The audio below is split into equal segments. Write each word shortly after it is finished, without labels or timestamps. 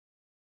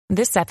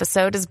This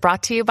episode is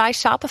brought to you by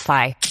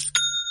Shopify.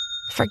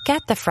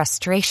 Forget the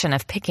frustration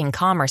of picking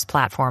commerce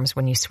platforms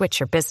when you switch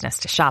your business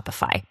to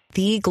Shopify,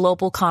 the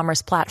global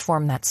commerce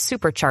platform that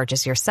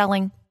supercharges your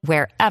selling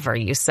wherever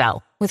you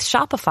sell. With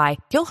Shopify,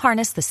 you'll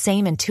harness the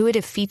same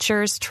intuitive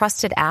features,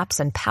 trusted apps,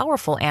 and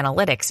powerful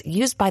analytics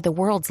used by the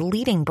world's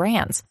leading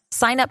brands.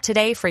 Sign up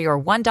today for your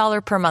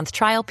 $1 per month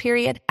trial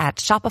period at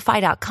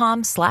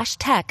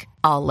shopify.com/tech,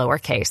 all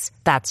lowercase.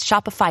 That's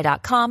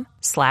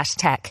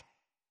shopify.com/tech.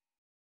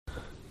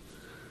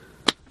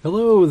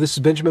 Hello, this is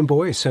Benjamin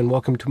Boyce, and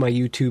welcome to my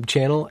YouTube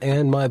channel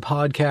and my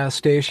podcast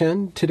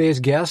station. Today's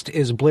guest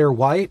is Blair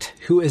White,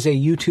 who is a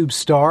YouTube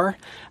star.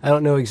 I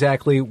don't know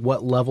exactly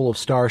what level of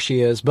star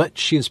she is, but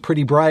she is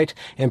pretty bright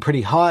and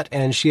pretty hot,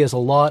 and she has a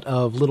lot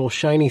of little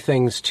shiny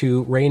things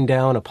to rain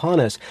down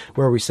upon us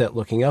where we sit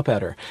looking up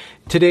at her.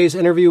 Today's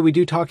interview, we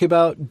do talk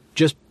about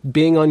just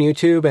being on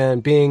YouTube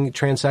and being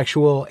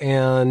transsexual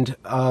and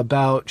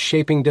about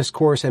shaping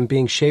discourse and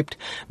being shaped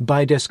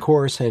by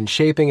discourse and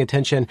shaping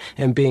attention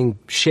and being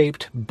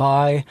shaped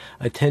by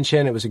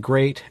attention. It was a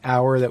great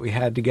hour that we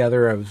had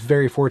together. I was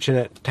very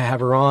fortunate to have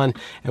her on,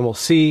 and we'll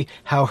see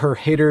how her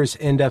haters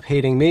end up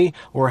hating me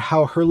or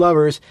how her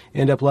lovers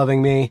end up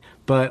loving me,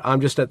 but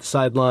I'm just at the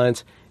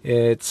sidelines.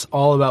 It's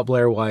all about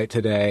Blair White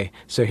today,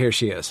 so here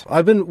she is.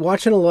 I've been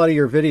watching a lot of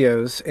your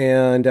videos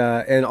and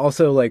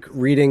also like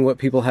reading what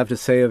people have to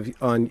say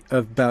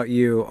about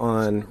you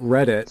on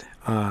Reddit.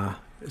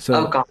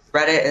 Oh god,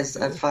 Reddit is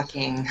a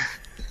fucking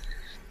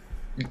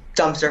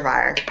dumpster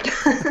fire.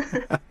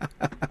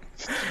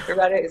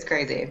 Reddit is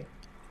crazy.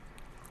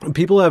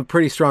 People have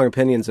pretty strong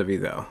opinions of you,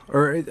 though,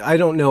 or I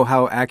don't know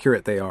how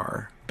accurate they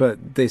are,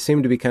 but they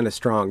seem to be kind of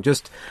strong.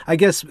 Just, I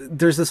guess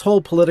there's this whole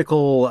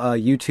political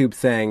YouTube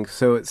thing,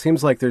 so it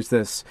seems like there's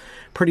this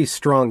pretty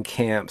strong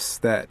camps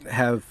that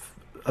have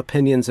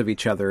opinions of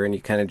each other, and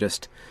you kind of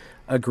just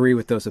agree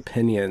with those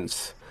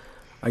opinions,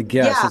 I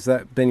guess. Yeah. Has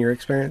that been your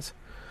experience?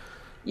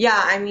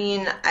 Yeah, I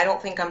mean, I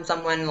don't think I'm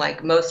someone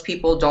like most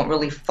people don't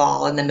really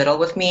fall in the middle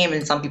with me. I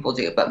mean, some people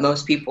do, but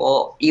most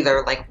people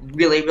either like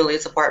really, really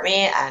support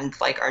me and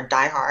like are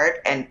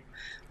diehard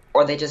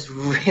or they just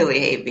really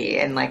hate me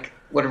and like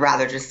would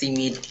rather just see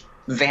me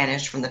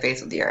vanish from the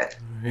face of the earth.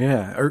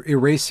 Yeah, or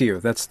erase you.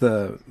 That's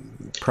the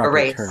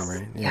proper term,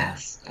 right? Yeah.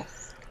 Yes.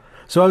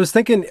 So I was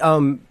thinking,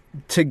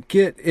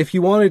 if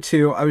you wanted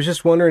to, I was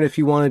just wondering if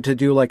you wanted to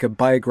do like a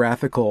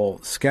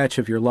biographical sketch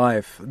of your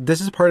life. This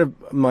is part of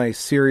my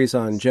series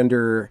on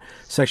gender,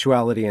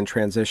 sexuality, and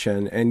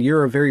transition, and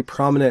you're a very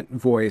prominent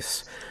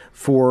voice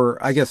for,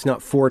 I guess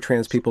not for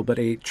trans people, but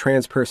a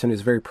trans person is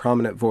a very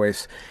prominent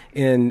voice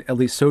in at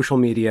least social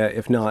media,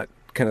 if not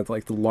kind of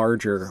like the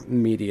larger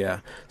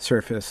media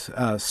circus.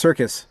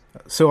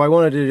 So I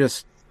wanted to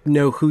just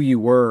know who you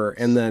were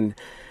and then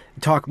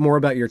talk more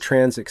about your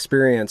trans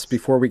experience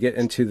before we get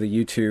into the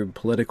YouTube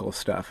political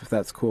stuff, if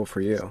that's cool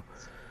for you.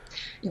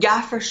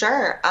 Yeah, for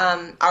sure.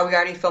 Are we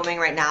already filming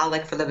right now,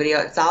 like for the video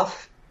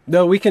itself?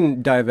 No, we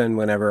can dive in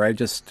whenever. I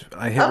hit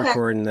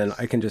record and then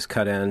I can just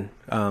cut in.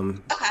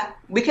 Okay,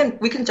 we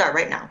can start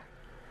right now.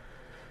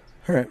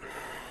 All right.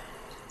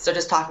 So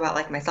just talk about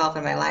like myself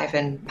and my life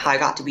and how I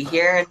got to be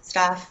here and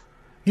stuff.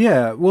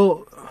 Yeah,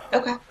 well.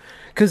 Okay.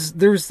 Because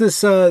there was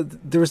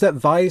that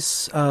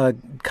Vice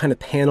kind of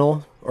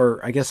panel, or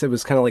I guess it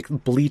was kind of like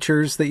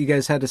bleachers that you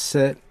guys had to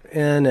sit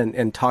in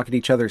and talk at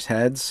each other's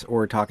heads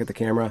or talk at the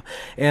camera.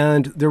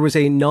 And there was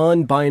a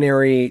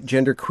non-binary,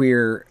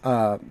 genderqueer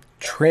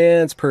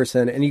trans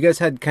person, and you guys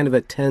had kind of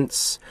a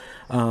tense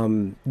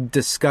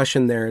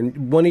discussion there.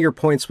 And one of your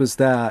points was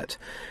that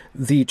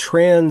the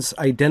trans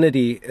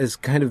identity has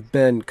kind of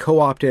been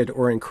co-opted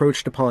or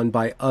encroached upon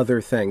by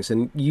other things.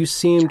 And you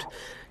seemed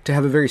to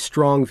have a very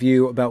strong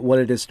view about what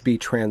it is to be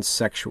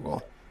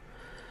transsexual.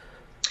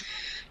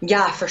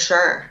 Yeah, for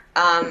sure.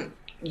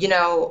 You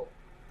know,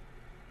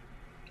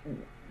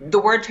 the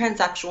word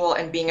transsexual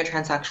and being a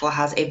transsexual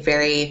has a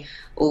very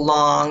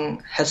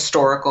long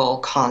historical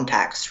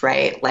context,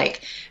 right?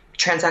 Like,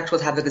 transsexuals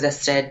have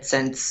existed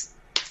since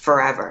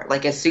forever.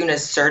 Like, as soon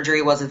as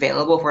surgery was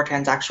available for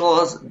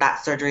transsexuals,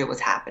 that surgery was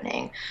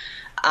happening.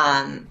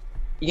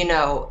 You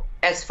know,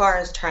 as far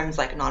as terms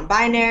like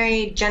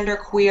non-binary,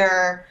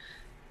 genderqueer,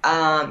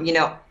 you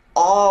know,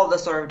 all the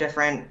sort of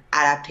different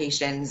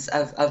adaptations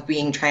of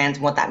being trans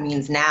and what that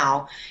means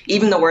now,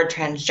 even the word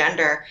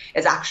transgender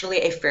is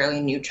actually a fairly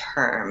new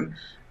term.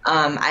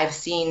 I've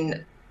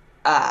seen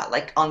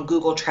like on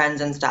Google Trends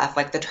and stuff,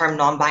 like the term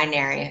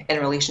non-binary in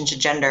relation to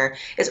gender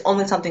is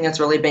only something that's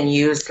really been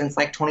used since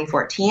like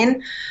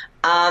 2014.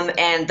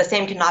 And the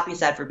same cannot be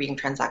said for being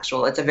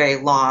transsexual. It's a very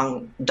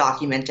long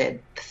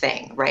documented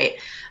thing, right?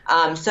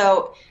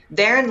 So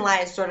therein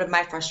lies sort of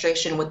my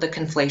frustration with the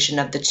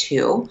conflation of the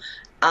two.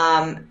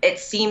 It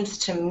seems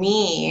to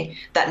me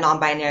that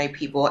non-binary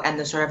people and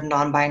the sort of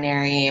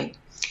non-binary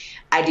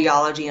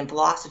ideology and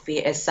philosophy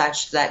is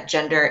such that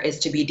gender is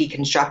to be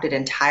deconstructed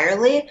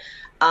entirely.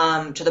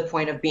 to the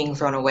point of being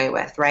thrown away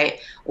with, right?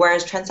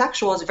 Whereas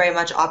transsexuals very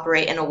much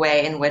operate in a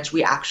way in which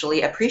we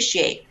actually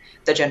appreciate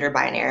the gender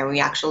binary, and we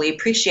actually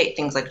appreciate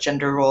things like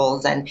gender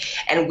roles, and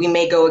we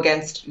may go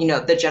against,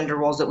 the gender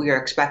roles that we are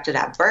expected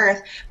at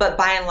birth, but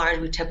by and large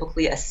we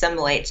typically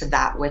assimilate to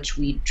that which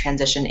we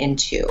transition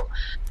into.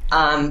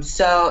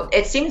 So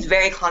it seems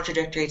very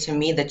contradictory to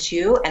me, the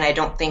two, and I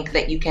don't think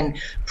that you can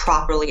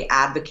properly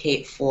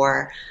advocate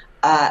for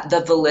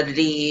the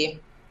validity,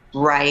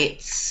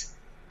 rights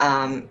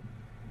of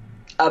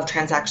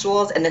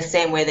transsexuals in the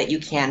same way that you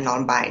can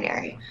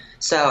non-binary.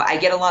 So I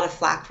get a lot of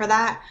flack for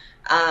that.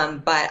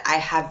 But I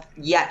have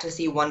yet to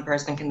see one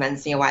person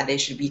convince me why they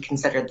should be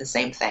considered the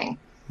same thing.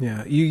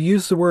 Yeah, you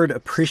use the word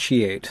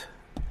appreciate.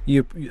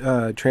 You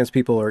trans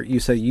people, or you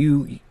say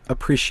you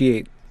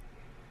appreciate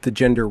the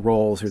gender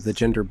roles or the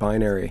gender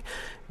binary.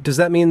 Does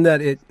that mean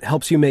that it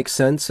helps you make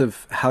sense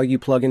of how you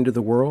plug into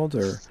the world,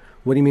 or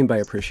what do you mean by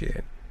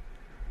appreciate?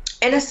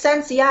 In a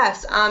sense,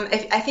 yes.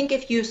 I think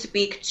if you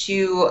speak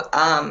to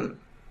a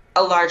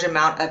large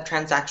amount of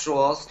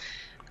transsexuals,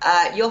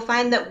 you'll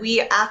find that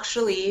we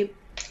actually,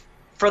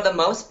 for the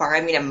most part,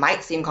 I mean, it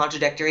might seem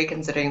contradictory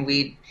considering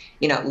we,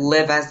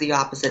 live as the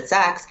opposite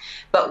sex,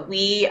 but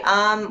we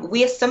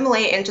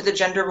assimilate into the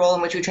gender role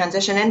in which we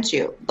transition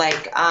into.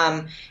 Like,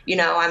 I'm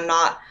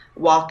not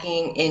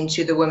walking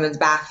into the women's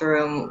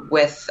bathroom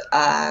with,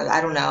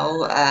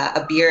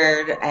 a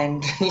beard,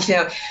 and,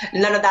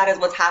 none of that is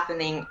what's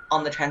happening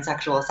on the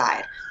transsexual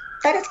side.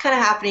 That is kind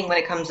of happening when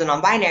it comes to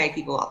non-binary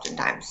people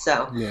oftentimes.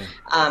 So, yeah.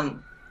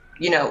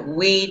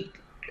 We,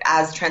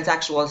 as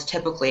transsexuals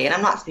typically, and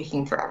I'm not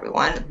speaking for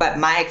everyone, but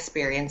my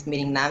experience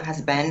meeting them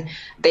has been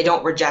they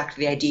don't reject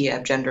the idea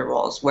of gender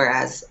roles,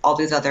 whereas all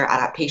these other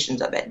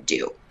adaptations of it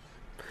do.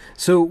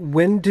 So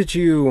when did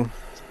you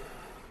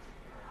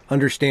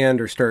understand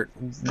or start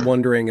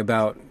wondering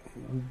about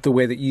the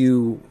way that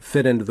you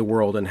fit into the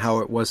world and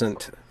how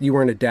you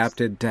weren't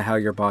adapted to how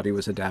your body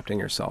was adapting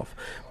yourself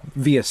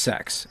via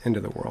sex into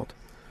the world?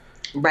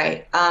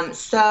 Right.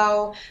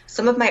 So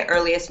some of my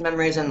earliest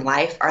memories in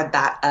life are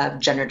that of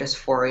gender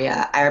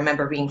dysphoria. I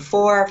remember being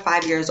 4 or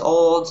 5 years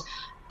old.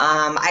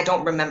 I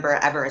don't remember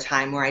ever a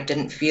time where I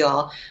didn't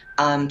feel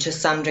to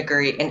some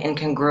degree an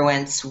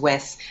incongruence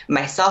with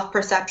my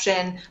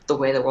self-perception, the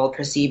way the world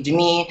perceived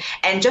me,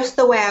 and just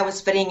the way I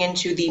was fitting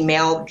into the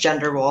male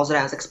gender roles that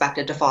I was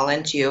expected to fall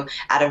into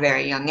at a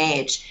very young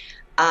age.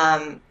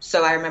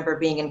 So I remember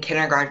being in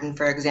kindergarten,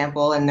 for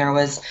example, and there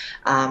was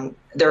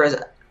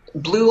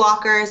blue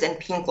lockers and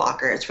pink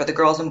lockers for the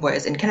girls and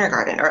boys in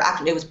kindergarten, or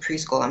actually it was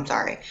preschool, I'm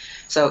sorry.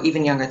 So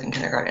even younger than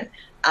kindergarten.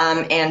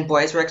 And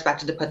boys were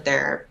expected to put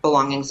their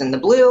belongings in the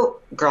blue,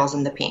 girls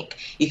in the pink.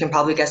 You can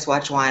probably guess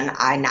which one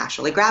I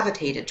naturally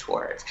gravitated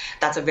towards.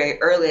 That's a very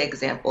early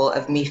example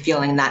of me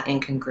feeling that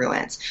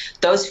incongruence.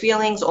 Those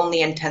feelings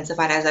only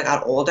intensified as I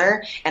got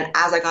older. And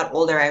as I got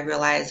older, I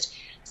realized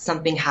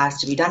something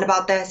has to be done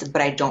about this,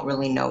 but I don't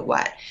really know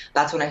what.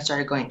 That's when I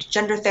started going to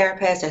gender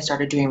therapists. I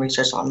started doing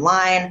research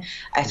online.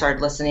 I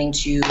started listening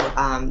to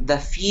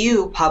the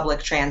few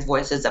public trans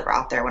voices that were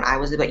out there when I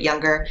was a bit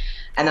younger.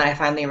 And then I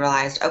finally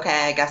realized,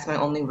 okay, I guess my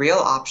only real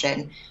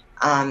option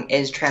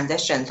is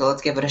transition. So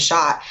let's give it a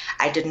shot.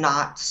 I did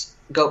not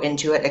go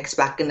into it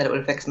expecting that it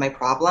would fix my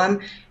problem.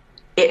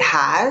 It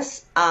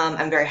has.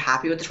 I'm very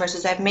happy with the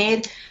choices I've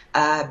made.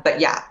 But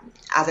yeah,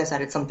 as I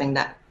said, it's something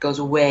that goes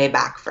way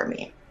back for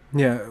me.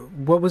 Yeah.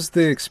 What was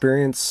the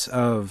experience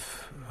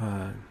of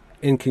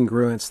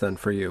incongruence then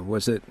for you?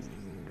 Was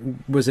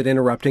it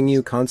interrupting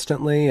you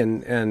constantly?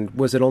 And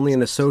was it only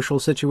in a social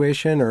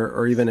situation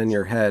or even in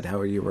your head,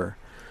 how you were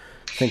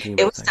thinking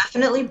about It was things?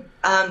 definitely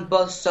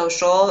both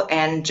social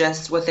and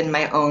just within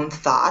my own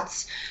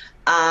thoughts.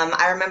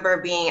 I remember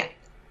being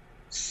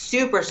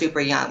super,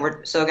 super young.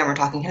 We're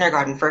talking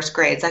kindergarten, first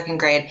grade, second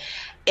grade,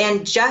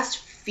 and just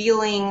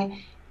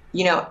feeling,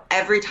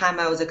 every time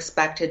I was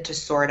expected to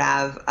sort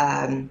of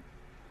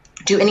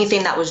do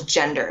anything that was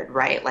gendered,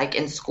 right? Like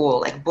in school,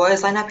 like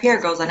boys line up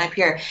here, girls line up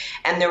here.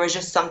 And there was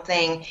just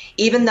something,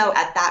 even though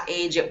at that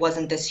age it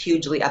wasn't this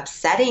hugely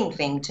upsetting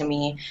thing to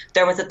me,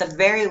 there was at the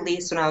very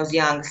least when I was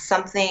young,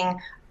 something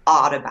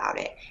odd about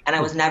it. And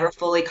I was never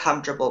fully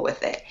comfortable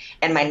with it.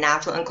 And my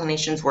natural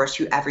inclinations were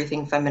to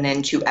everything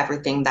feminine, to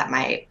everything that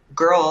my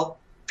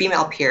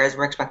female peers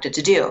were expected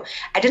to do.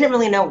 I didn't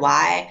really know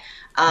why.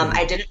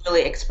 I didn't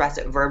really express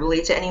it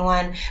verbally to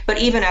anyone, but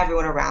even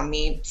everyone around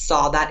me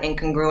saw that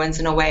incongruence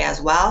in a way as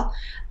well.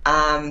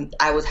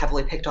 I was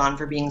heavily picked on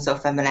for being so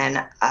feminine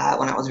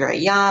when I was very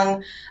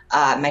young.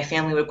 My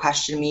family would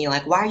question me,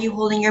 like, why are you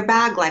holding your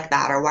bag like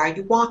that? Or why are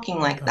you walking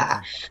like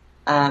that?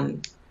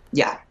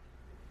 Yeah.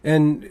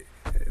 And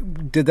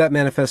did that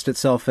manifest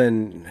itself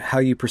in how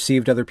you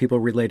perceived other people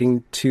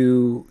relating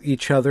to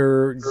each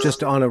other,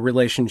 just on a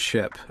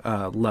relationship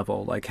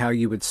level, like how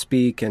you would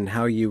speak and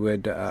how you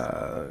would,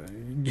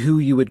 who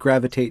you would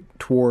gravitate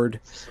toward?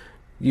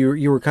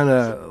 You were kind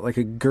of like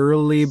a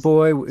girly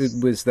boy.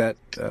 Was that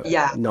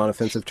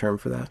non-offensive term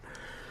for that?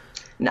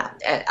 No.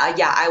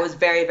 Yeah, I was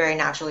very, very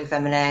naturally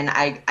feminine.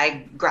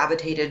 I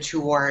gravitated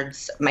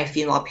towards my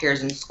female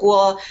peers in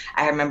school.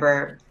 I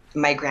remember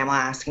my grandma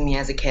asking me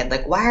as a kid,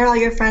 like, why are all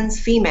your friends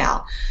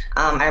female?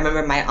 I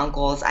remember my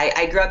uncles.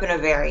 I grew up in a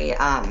very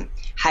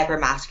hyper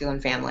masculine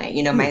family.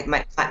 You know,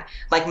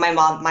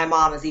 my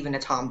mom is even a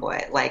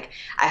tomboy. Like,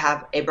 I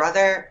have a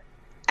brother.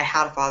 I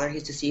had a father,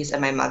 he's deceased,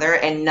 and my mother,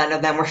 and none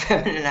of them were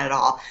feminine at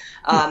all.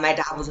 My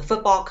dad was a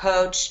football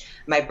coach.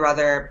 My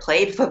brother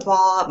played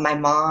football. My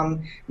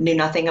mom knew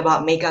nothing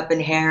about makeup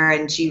and hair,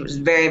 and she was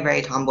very,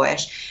 very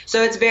tomboyish.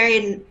 So it's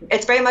very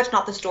much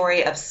not the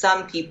story of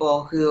some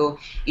people who,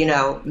 you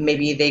know,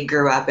 maybe they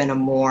grew up in a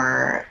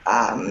more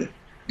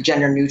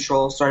gender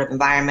neutral sort of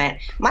environment.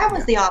 Mine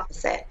was the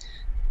opposite.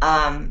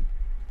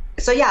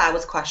 So yeah, I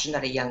was questioned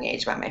at a young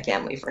age by my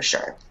family for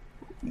sure.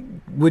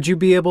 Would you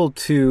be able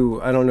to,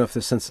 I don't know if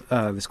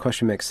this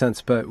question makes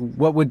sense, but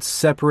what would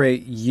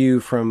separate you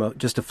from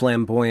just a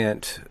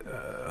flamboyant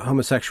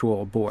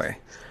homosexual boy?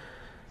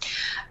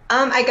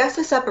 I guess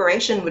the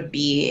separation would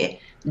be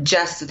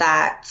just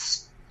that,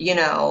 you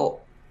know,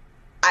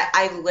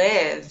 I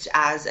lived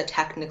as a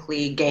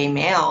technically gay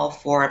male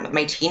for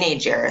my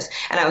teenage years,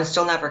 and I was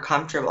still never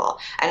comfortable.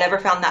 I never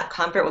found that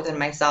comfort within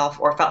myself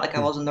or felt like I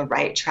was on the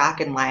right track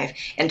in life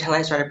until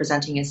I started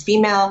presenting as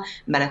female,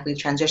 medically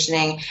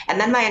transitioning, and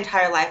then my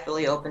entire life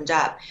really opened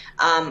up.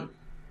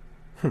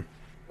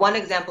 One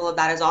example of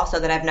that is also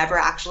that I've never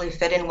actually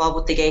fit in well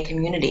with the gay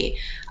community.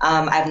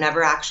 I've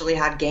never actually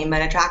had gay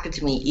men attracted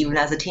to me, even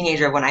as a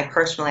teenager when I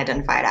personally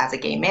identified as a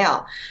gay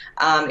male.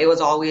 It was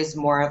always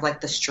more of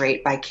like the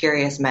straight,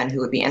 bi-curious men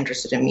who would be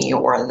interested in me,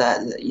 or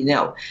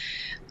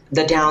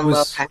the down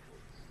low.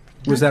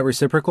 Was that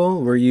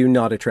reciprocal? Were you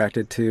not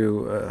attracted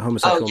to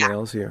homosexual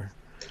males here?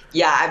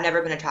 Yeah, I've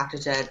never been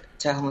attracted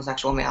to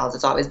homosexual males.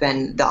 It's always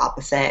been the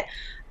opposite.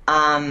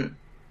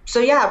 So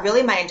yeah,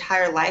 really my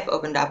entire life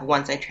opened up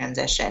once I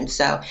transitioned.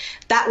 So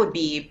that would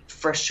be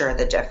for sure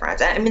the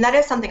difference. I mean, that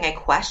is something I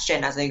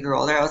questioned as I grew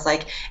older. I was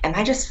like, am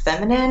I just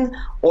feminine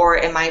or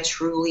am I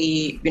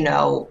truly, you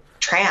know,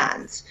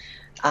 trans?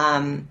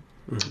 But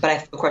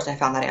of course I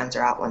found that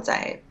answer out once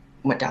I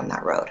went down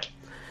that road.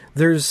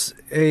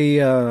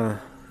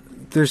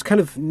 There's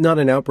kind of not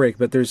an outbreak,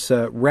 but there's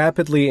a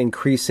rapidly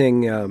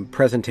increasing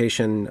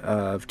presentation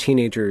of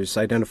teenagers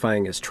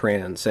identifying as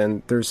trans.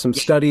 And there's some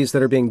studies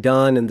that are being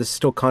done, and this is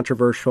still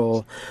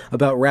controversial,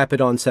 about rapid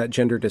onset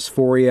gender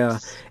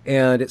dysphoria.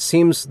 And it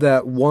seems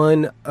that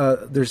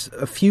there's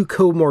a few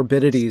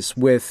comorbidities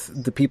with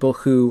the people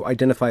who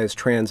identify as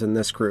trans in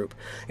this group.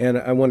 And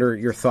I wonder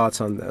your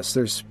thoughts on this.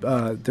 There's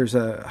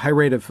a high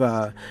rate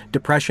of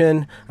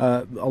depression,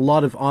 a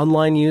lot of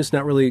online use,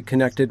 not really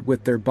connected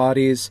with their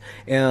bodies,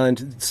 and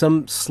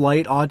some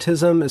slight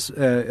autism,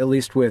 at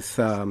least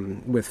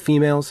with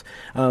females.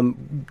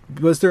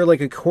 Was there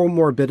like a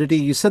comorbidity?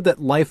 You said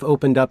that life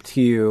opened up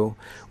to you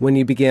when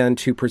you began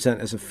to present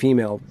as a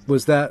female.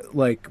 Was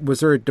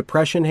there a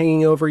depression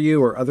hanging over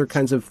you, or other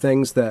kinds of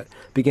things that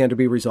began to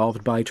be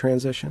resolved by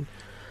transition?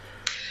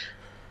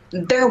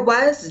 There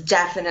was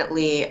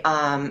definitely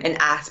an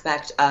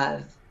aspect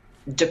of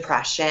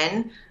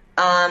depression,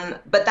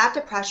 but that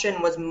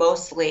depression was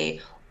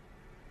mostly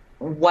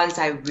once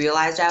I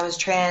realized I was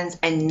trans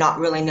and not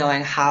really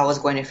knowing how I was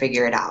going to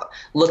figure it out,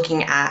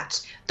 looking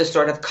at the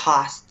sort of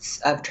costs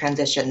of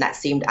transition that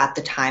seemed at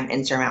the time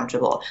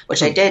insurmountable,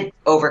 which I did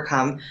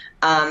overcome.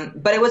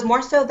 But it was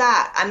more so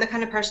that I'm the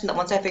kind of person that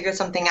once I figure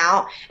something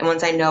out and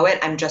once I know it,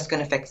 I'm just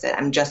going to fix it.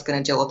 I'm just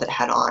going to deal with it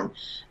head on.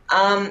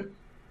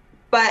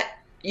 But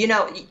you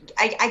know,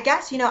 I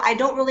guess, you know, I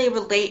don't really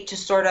relate to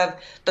sort of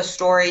the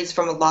stories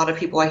from a lot of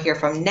people I hear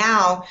from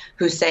now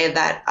who say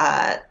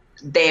that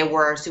they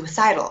were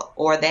suicidal,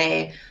 or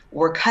they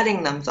were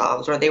cutting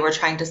themselves, or they were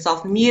trying to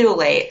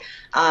self-mutilate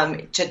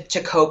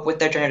to cope with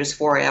their gender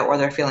dysphoria or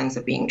their feelings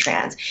of being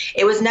trans.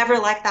 It was never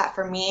like that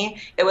for me.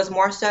 It was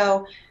more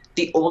so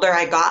the older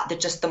I got,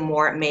 the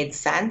more it made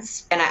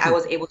sense. And I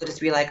was able to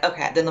just be like,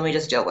 okay, then let me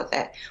just deal with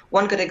it.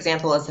 One good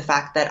example is the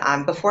fact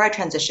that before I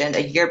transitioned,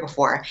 a year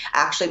before,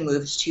 I actually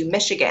moved to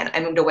Michigan.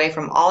 I moved away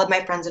from all of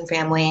my friends and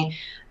family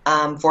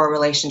for a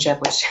relationship,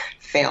 which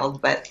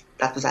failed, but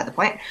that's beside the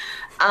point.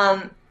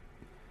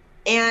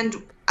 And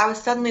I was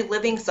suddenly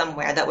living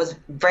somewhere that was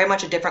very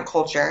much a different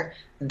culture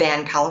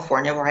than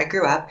California, where I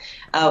grew up.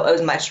 It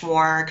was much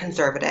more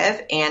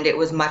conservative, and it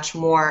was much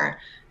more,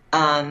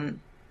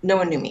 no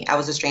one knew me. I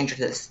was a stranger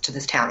to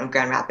this town of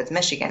Grand Rapids,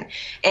 Michigan.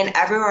 And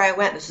everywhere I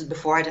went, this is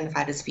before I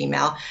identified as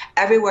female,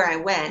 everywhere I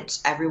went,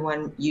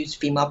 everyone used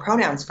female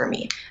pronouns for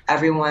me.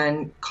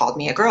 Everyone called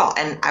me a girl.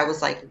 And I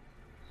was like,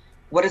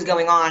 what is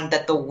going on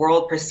that the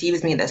world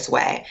perceives me this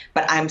way,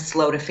 but I'm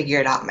slow to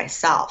figure it out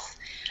myself?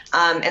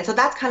 And so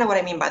that's kind of what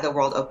I mean by the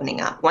world opening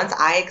up. Once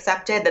I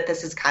accepted that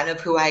this is kind of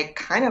who I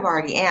kind of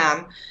already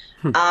am,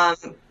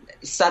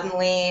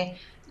 suddenly,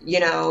 you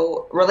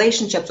know,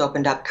 relationships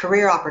opened up,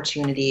 career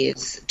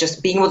opportunities,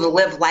 just being able to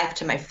live life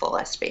to my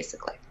fullest,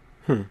 basically.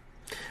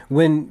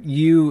 When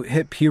you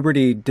hit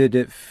puberty,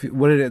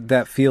 what did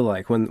that feel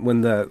like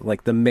when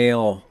the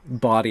male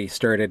body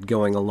started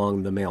going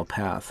along the male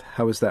path?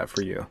 How was that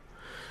for you?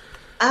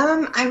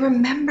 I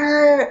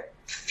remember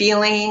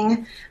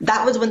feeling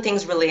that was when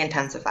things really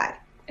intensified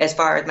as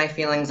far as my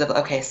feelings of,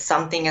 okay,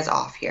 something is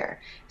off here.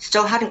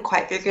 Still hadn't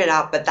quite figured it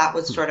out, but that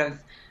was sort of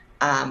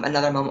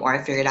another moment where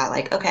I figured out,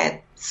 like,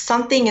 okay,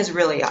 something is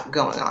really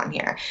going on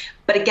here.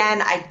 But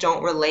again, I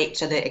don't relate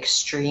to the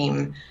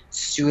extreme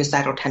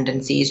suicidal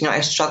tendencies.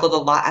 I struggled a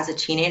lot as a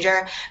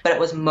teenager, but it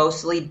was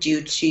mostly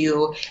due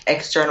to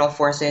external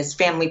forces,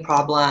 family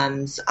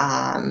problems.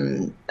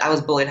 I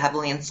was bullied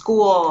heavily in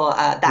school,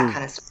 that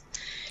kind of stuff.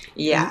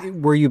 Yeah.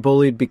 Were you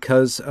bullied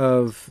because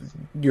of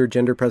your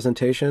gender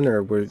presentation,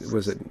 or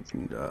was it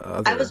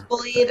other? I was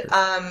bullied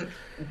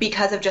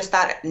because of just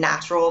that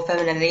natural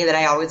femininity that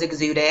I always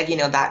exuded,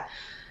 the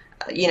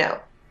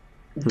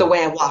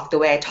way I walked, the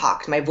way I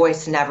talked. My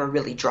voice never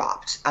really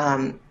dropped.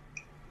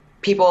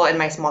 People in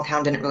my small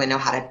town didn't really know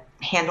how to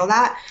handle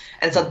that,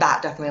 and so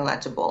that definitely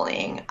led to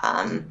bullying.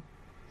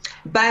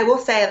 But I will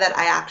say that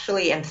I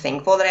actually am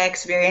thankful that I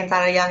experienced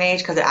that at a young age,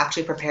 because it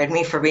actually prepared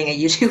me for being a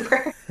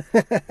YouTuber.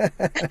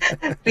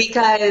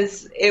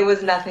 Because it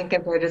was nothing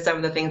compared to some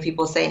of the things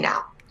people say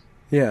now.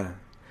 Yeah.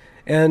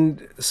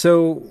 And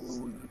so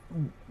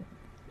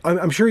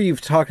I'm sure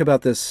you've talked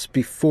about this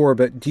before,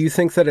 but do you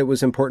think that it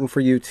was important for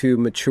you to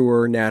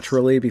mature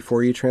naturally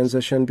before you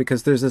transitioned?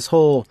 Because there's this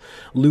whole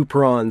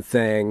Lupron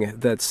thing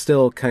that's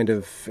still kind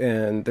of,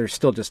 and they're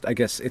still just, I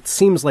guess, it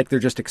seems like they're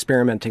just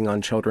experimenting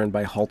on children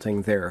by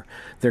halting their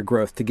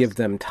growth to give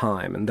them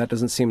time. And that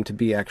doesn't seem to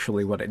be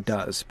actually what it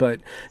does. But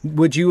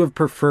would you have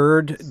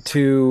preferred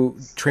to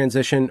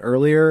transition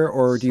earlier,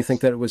 or do you think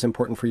that it was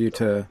important for you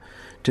to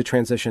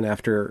transition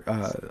after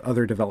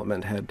other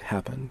development had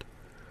happened?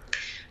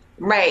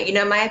 Right.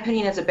 My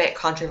opinion is a bit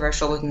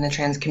controversial within the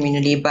trans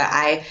community, but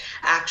I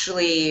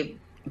actually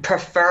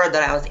prefer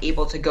that I was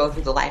able to go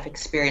through the life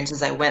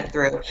experiences I went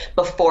through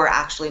before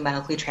actually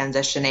medically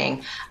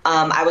transitioning.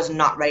 I was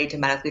not ready to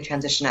medically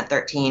transition at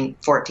 13,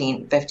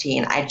 14,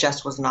 15. I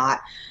just was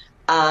not.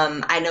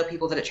 I know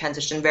people that have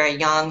transitioned very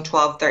young,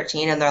 12,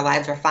 13, and their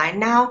lives are fine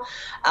now.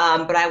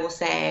 But I will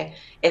say,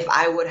 if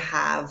I would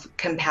have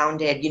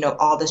compounded,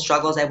 all the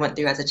struggles I went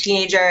through as a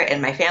teenager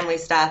and my family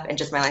stuff and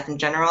just my life in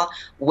general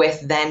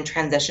with then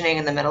transitioning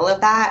in the middle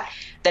of that,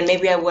 then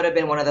maybe I would have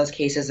been one of those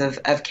cases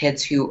of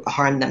kids who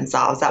harmed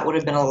themselves. That would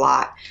have been a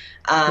lot.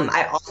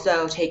 I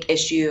also take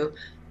issue,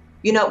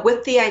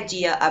 with the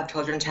idea of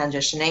children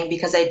transitioning,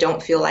 because I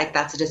don't feel like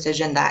that's a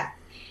decision that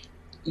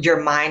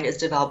your mind is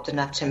developed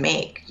enough to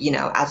make,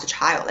 as a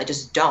child. I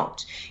just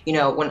don't.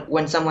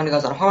 When someone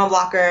goes on hormone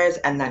blockers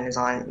and then is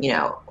on,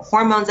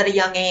 hormones at a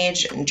young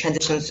age and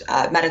transitions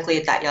medically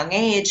at that young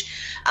age,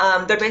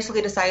 they're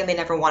basically deciding they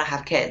never want to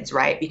have kids,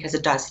 right? Because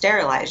it does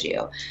sterilize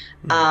you.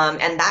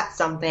 And that's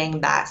something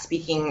that,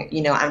 speaking,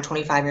 I'm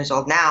 25 years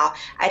old now.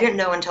 I didn't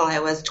know until I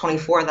was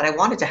 24 that I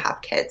wanted to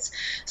have kids.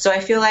 So I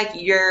feel like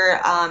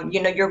you're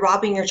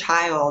robbing your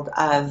child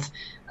of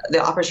the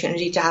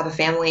opportunity to have a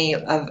family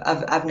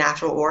of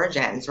natural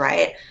origins,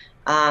 right?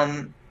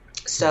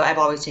 So I've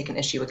always taken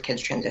issue with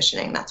kids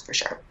transitioning, that's for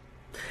sure.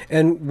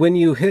 And when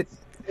you hit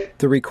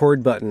the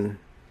record button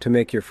to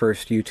make your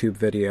first YouTube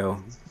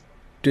video,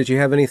 did you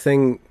have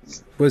anything,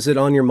 was it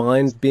on your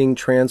mind being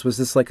trans? Was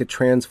this like a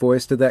trans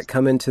voice? Did that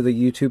come into the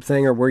YouTube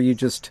thing, or were you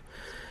just,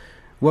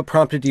 what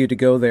prompted you to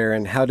go there,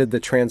 and how did the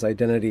trans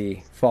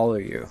identity follow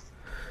you?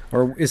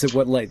 Or is it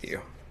what led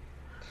you?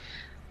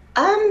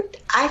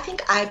 I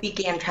think I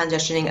began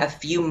transitioning a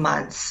few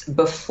months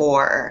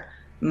before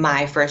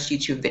my first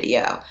YouTube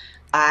video.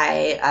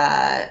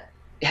 I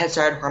had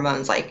started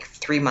hormones like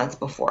 3 months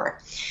before.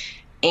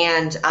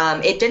 And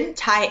it didn't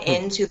tie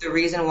into the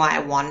reason why I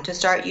wanted to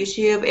start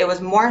YouTube. It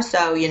was more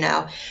so,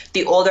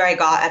 the older I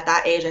got at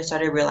that age, I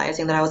started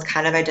realizing that I was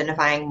kind of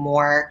identifying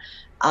more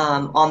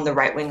on the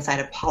right-wing side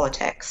of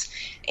politics.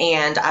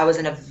 And I was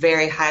in a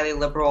very highly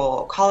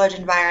liberal college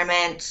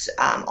environment.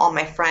 All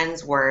my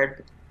friends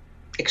were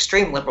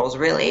extreme liberals,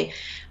 really,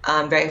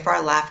 very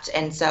far left.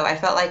 And so I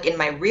felt like in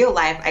my real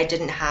life, I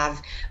didn't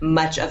have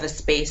much of a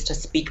space to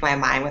speak my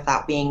mind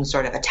without being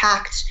sort of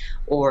attacked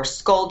or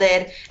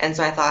scolded. And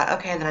so I thought,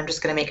 okay, then I'm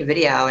just going to make a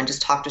video and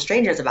just talk to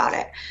strangers about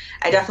it.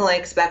 I definitely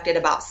expected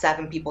about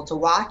 7 people to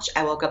watch.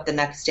 I woke up the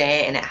next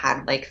day and it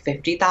had like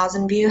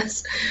 50,000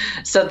 views.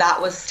 So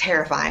that was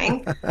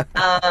terrifying.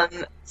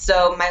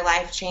 So my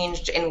life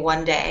changed in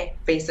one day,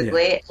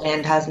 basically,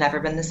 and has never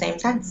been the same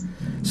since.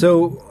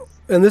 So,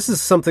 and this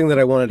is something that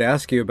I wanted to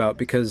ask you about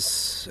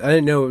because I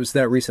didn't know it was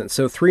that recent.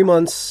 So 3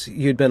 months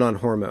you'd been on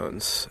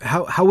hormones.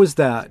 How was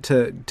that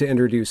to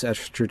introduce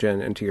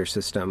estrogen into your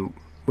system?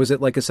 Was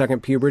it like a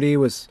second puberty?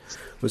 Was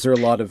there a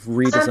lot of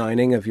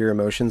redesigning of your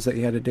emotions that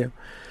you had to do?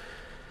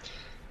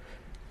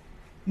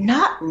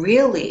 Not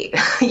really.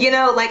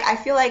 I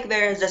feel like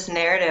there's this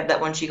narrative that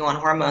once you go on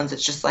hormones,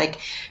 it's just like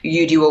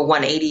you do a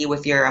 180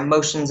 with your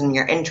emotions and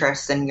your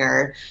interests and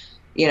your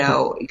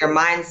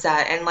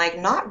mindset, and like,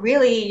 not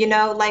really,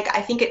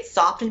 I think it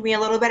softened me a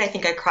little bit. I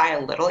think I cry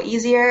a little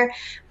easier,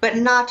 but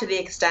not to the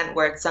extent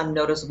where it's some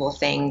noticeable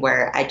thing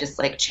where I just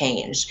like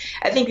changed.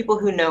 I think people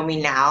who know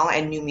me now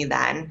and knew me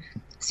then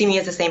see me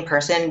as the same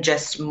person,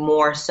 just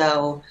more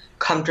so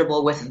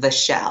comfortable with the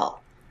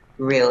shell,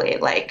 really.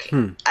 Like,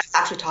 I'm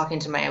actually talking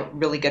to my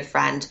really good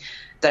friend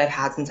that I've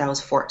had since I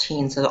was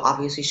 14. So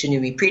obviously she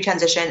knew me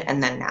pre-transition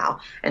and then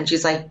now. And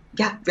she's like,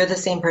 yeah, you're the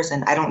same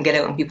person. I don't get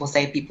it when people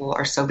say people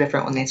are so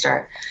different when they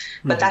start.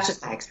 But that's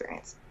just my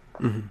experience.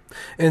 Mm-hmm.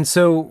 And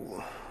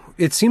so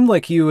it seemed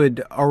like you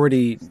had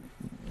already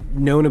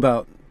known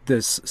about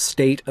this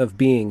state of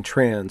being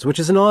trans, which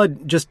is an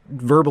odd, just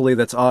verbally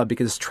that's odd,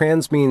 because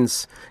trans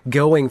means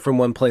going from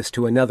one place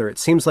to another. It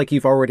seems like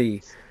you've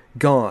already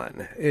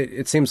gone.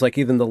 It seems like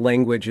even the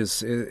language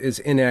is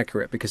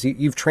inaccurate, because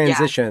you've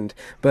transitioned,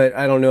 but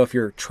I don't know if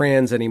you're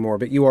trans anymore,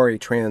 but you are a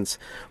trans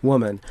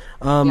woman.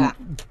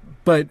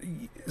 But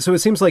so it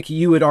seems like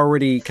you had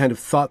already kind of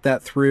thought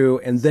that through,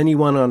 and then you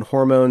went on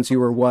hormones. You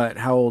were what?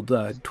 How old?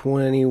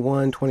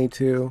 21,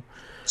 22?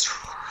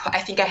 I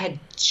think I had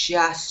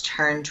just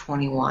turned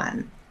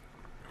 21.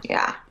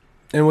 Yeah.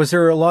 And was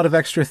there a lot of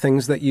extra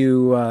things that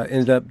you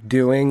ended up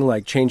doing,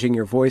 like changing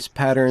your voice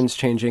patterns,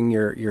 changing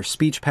your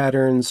speech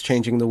patterns,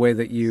 changing the way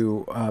that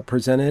you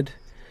presented?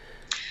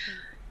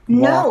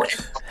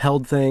 Walked,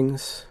 held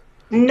things?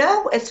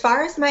 No, as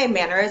far as my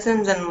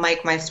mannerisms and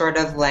like my sort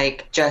of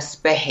like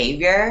just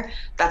behavior,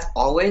 that's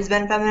always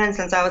been feminine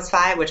since I was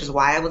 5, which is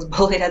why I was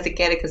bullied as a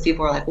kid, because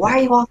people were like, why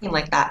are you walking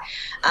like that?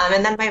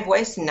 And then my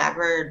voice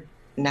never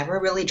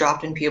really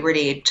dropped in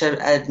puberty to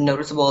a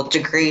noticeable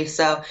degree.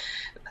 So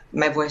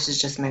my voice is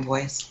just my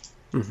voice.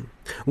 Mm-hmm.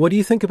 What do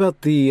you think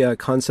about the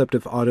concept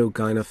of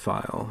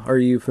autogynephile? Are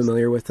you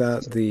familiar with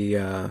that?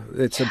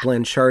 It's a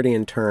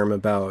Blanchardian term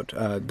about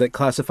that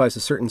classifies a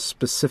certain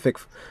specific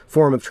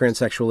form of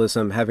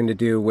transsexualism having to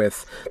do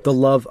with the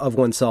love of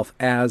oneself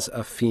as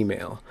a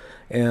female.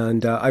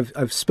 And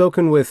I've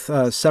spoken with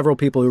several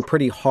people who are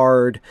pretty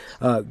hard.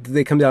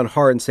 They come down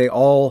hard and say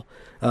all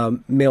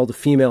male to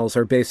females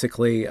are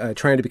basically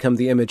trying to become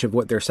the image of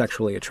what they're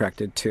sexually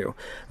attracted to.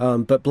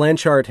 But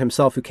Blanchard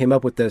himself, who came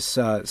up with this,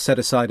 set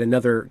aside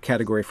another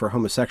category for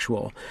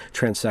homosexual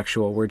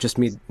transsexual, where it just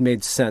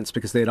made sense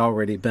because they had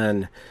already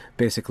been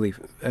basically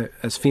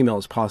as female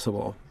as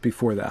possible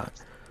before that.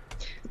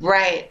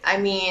 Right. I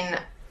mean,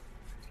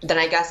 then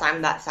I guess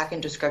I'm that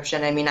second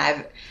description. I mean,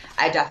 I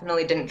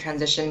definitely didn't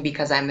transition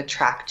because I'm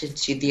attracted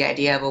to the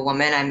idea of a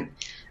woman. I'm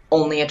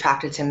only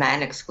attracted to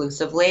men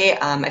exclusively.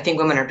 I think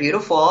women are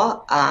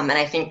beautiful. And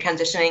I think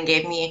transitioning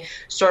gave me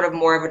sort of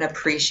more of an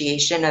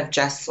appreciation of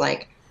just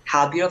like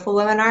how beautiful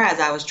women are, as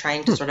I was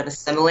trying to sort of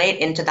assimilate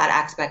into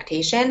that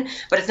expectation.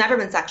 But it's never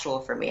been sexual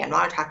for me. I'm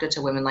not attracted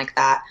to women like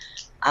that.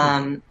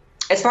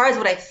 As far as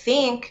what I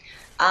think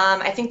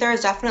there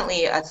is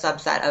definitely a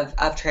subset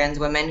of trans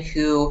women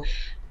who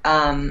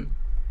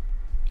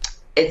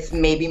it's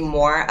maybe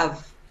more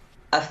of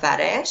a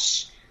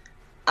fetish.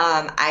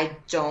 I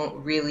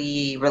don't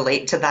really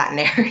relate to that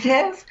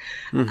narrative.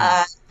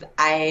 Mm-hmm.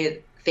 I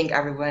think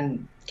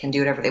everyone can do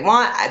whatever they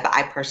want, but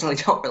I personally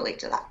don't relate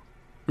to that.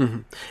 Mm-hmm.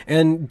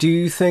 And do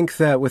you think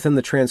that within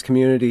the trans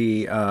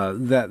community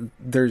that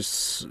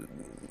there's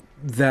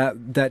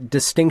that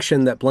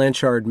distinction that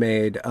Blanchard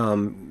made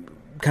kind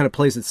of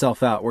plays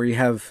itself out, where you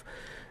have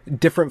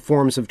different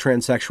forms of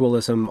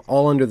transsexualism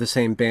all under the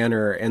same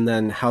banner, and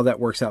then how that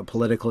works out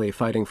politically,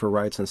 fighting for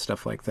rights and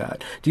stuff like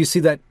that? Do you see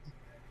that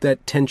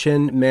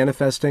tension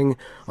manifesting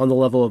on the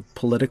level of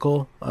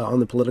on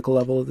the political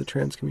level of the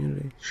trans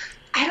community?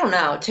 I don't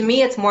know. To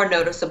me, it's more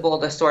noticeable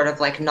the sort of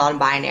like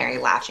non-binary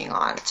latching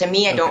on. To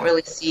me, I don't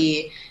really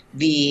see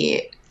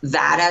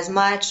that as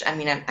much. I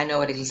mean, I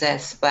know it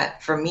exists,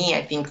 but for me,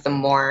 I think the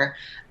more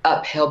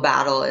uphill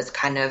battle is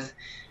kind of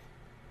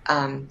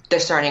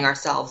discerning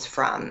ourselves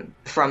from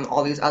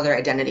all these other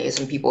identities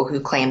and people who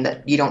claim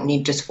that you don't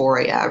need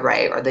dysphoria,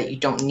 right? Or that you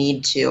don't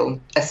need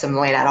to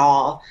assimilate at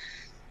all,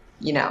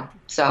 you know?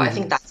 So I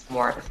think that's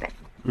more of a thing.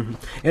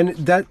 Mm-hmm. And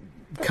that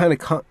kind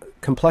of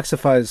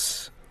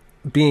complexifies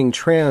being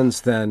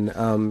trans then,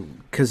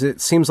 because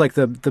it seems like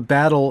the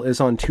battle is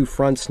on two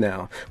fronts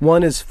now.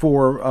 One is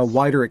for a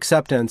wider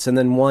acceptance, and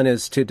then one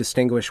is to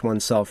distinguish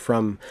oneself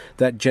from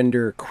that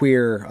gender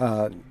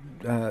queer,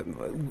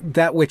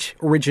 that which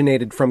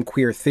originated from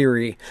queer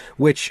theory,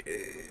 which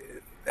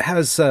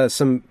has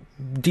some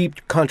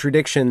deep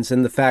contradictions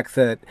in the fact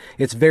that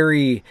it's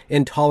very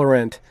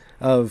intolerant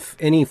of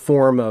any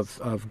form of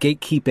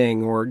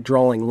gatekeeping or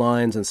drawing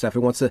lines and stuff. It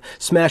wants to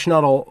smash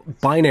not all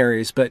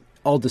binaries, but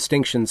all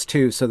distinctions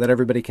too, so that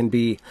everybody can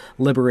be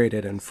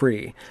liberated and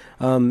free.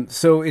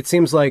 So it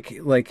seems like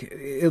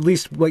at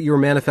least what you were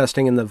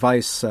manifesting in the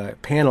Vice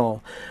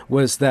panel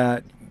was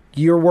that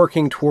you're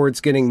working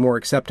towards getting more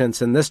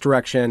acceptance in this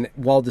direction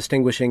while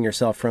distinguishing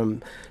yourself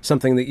from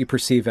something that you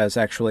perceive as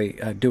actually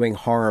doing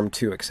harm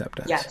to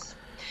acceptance.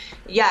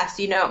 Yes,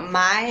 you know,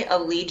 my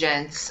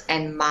allegiance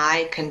and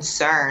my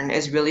concern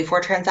is really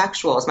for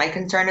transsexuals. My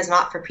concern is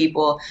not for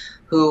people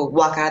who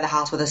walk out of the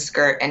house with a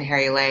skirt and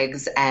hairy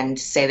legs and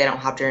say they don't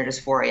have gender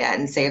dysphoria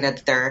and say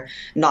that they're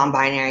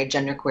non-binary,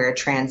 genderqueer,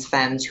 trans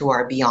femmes who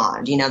are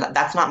beyond.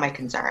 That's not my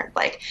concern.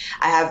 Like,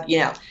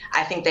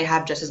 I think they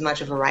have just as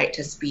much of a right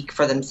to speak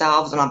for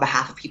themselves and on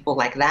behalf of people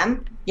like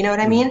them. You know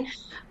what I mean?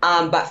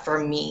 But for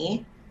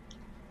me,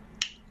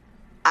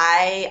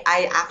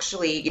 I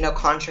actually,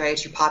 contrary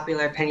to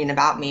popular opinion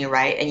about me,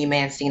 right, and you may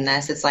have seen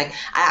this, it's like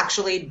I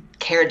actually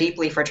care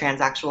deeply for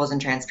transsexuals and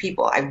trans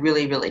people. I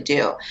really, really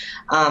do.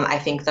 I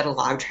think that a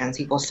lot of trans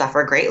people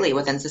suffer greatly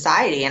within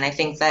society, and I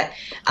think that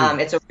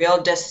it's a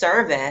real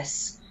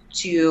disservice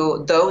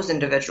to those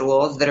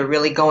individuals that are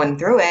really going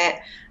through it,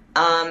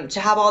 to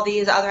have all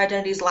these other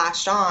identities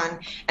latched on.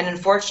 And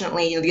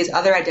unfortunately, these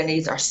other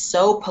identities are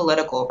so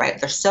political, right?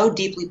 They're so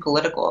deeply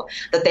political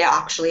that they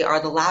actually are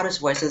the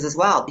loudest voices as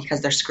well, because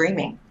they're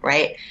screaming,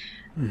 right?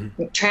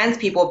 Mm-hmm. Trans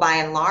people, by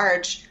and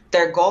large,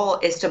 their goal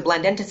is to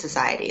blend into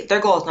society. Their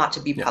goal is not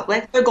to be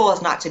public. Their goal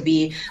is not to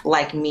be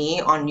like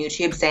me on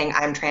YouTube saying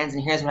I'm trans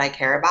and here's what I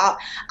care about.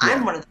 Yeah.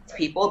 I'm one of those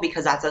people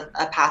because that's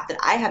a path that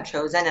I have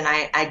chosen, and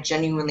I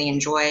genuinely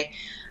enjoy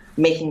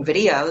making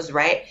videos,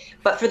 right?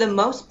 But for the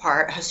most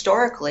part,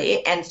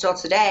 historically and still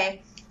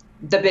today,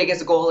 the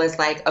biggest goal is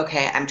like,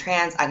 okay, I'm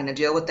trans, I'm going to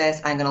deal with this,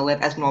 I'm going to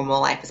live as normal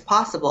a life as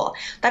possible.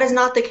 That is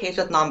not the case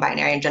with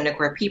non-binary and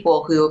genderqueer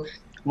people who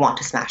want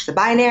to smash the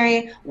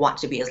binary, want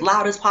to be as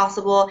loud as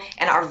possible,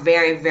 and are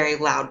very, very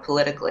loud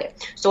politically.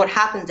 So what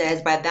happens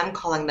is, by them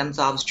calling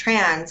themselves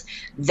trans,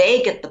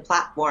 they get the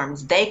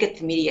platforms, they get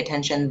the media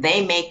attention,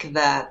 they make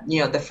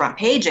the front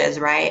pages,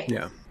 right?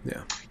 Yeah.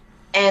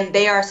 And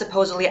they are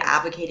supposedly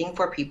advocating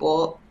for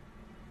people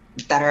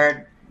that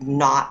are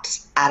not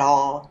at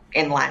all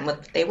in line with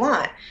what they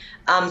want.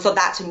 So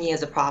that to me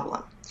is a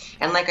problem.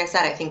 And like I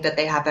said, I think that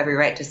they have every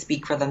right to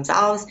speak for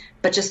themselves,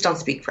 but just don't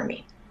speak for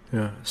me.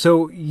 Yeah.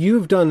 So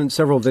you've done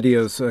several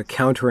videos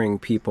countering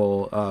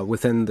people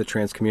within the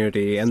trans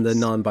community and the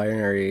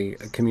non-binary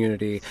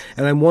community.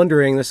 And I'm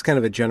wondering, this is kind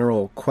of a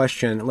general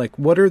question, like,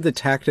 what are the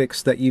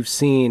tactics that you've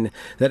seen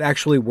that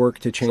actually work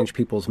to change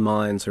people's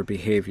minds or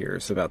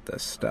behaviors about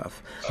this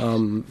stuff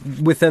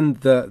within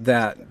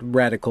that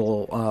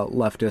radical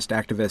leftist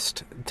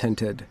activist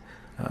tinted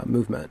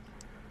movement?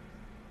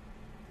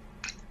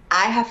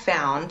 I have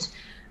found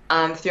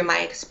through my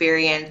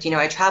experience,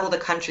 I travel the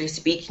country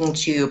speaking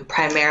to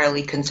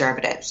primarily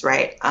conservatives,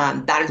 right?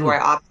 That is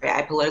where I operate.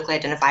 I politically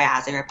identify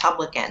as a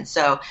Republican.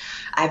 So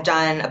I've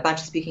done a bunch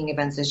of speaking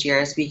events this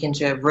year, speaking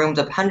to rooms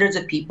of hundreds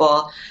of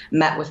people,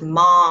 met with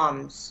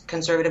moms,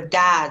 conservative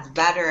dads,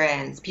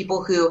 veterans,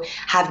 people who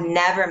have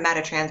never met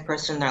a trans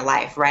person in their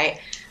life, right?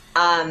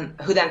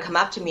 Who then come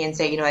up to me and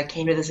say, I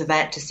came to this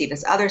event to see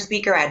this other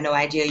speaker. I had no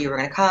idea you were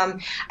going to come.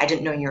 I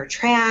didn't know you were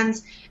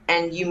trans,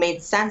 and you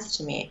made sense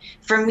to me.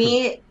 For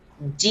me,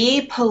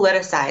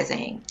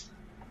 depoliticizing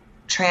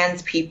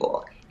trans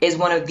people is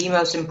one of the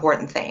most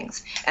important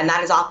things. And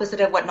that is opposite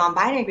of what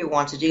non-binary people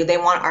want to do. They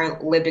want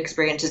our lived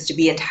experiences to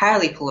be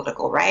entirely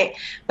political, right?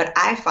 But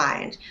I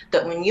find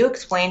that when you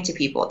explain to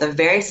people the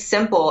very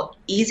simple,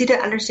 easy to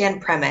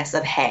understand premise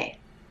of, hey,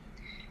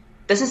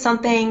 this is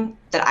something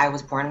that I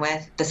was born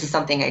with, this is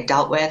something I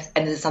dealt with,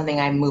 and this is something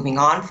I'm moving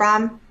on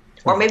from,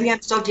 or maybe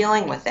I'm still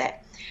dealing with it,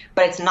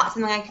 but it's not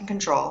something I can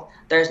control.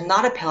 There's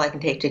not a pill I can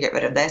take to get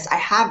rid of this. I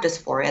have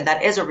dysphoria.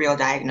 That is a real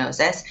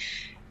diagnosis.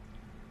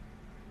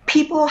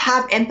 People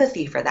have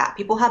empathy for that.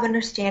 People have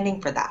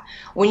understanding for that.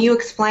 When you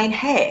explain,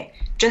 hey,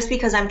 just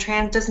because I'm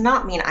trans does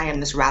not mean I am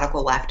this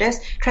radical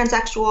leftist.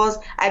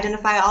 Transsexuals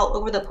identify all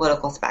over the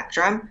political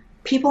spectrum.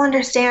 People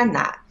understand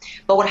that.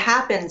 But what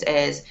happens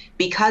is,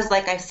 because,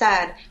 like I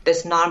said,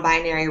 this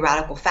non-binary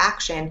radical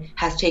faction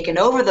has taken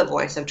over the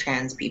voice of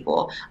trans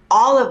people,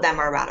 all of them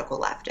are radical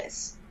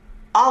leftists.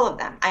 All of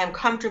them. I am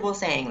comfortable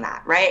saying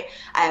that, right?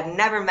 I have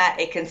never met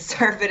a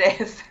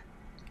conservative,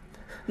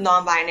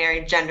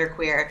 non-binary,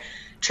 genderqueer,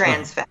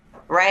 trans femme,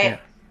 right?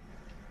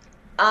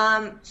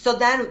 Yeah. So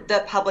then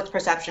the public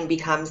perception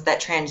becomes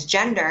that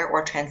transgender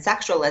or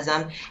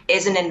transsexualism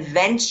is an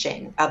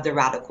invention of the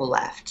radical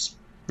left.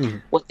 Mm-hmm.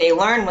 What they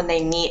learn when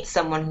they meet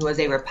someone who is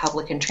a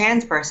Republican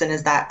trans person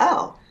is that,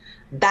 oh,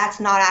 that's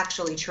not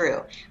actually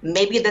true.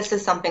 Maybe this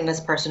is something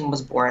this person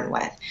was born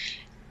with.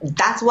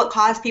 That's what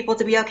caused people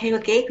to be okay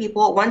with gay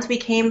people. Once we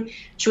came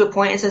to a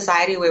point in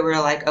society where we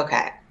were like,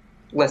 okay,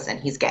 listen,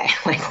 he's gay.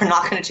 Like, we're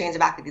not going to change the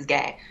fact that he's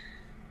gay.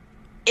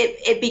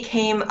 It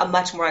became a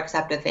much more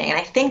accepted thing. And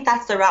I think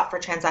that's the route for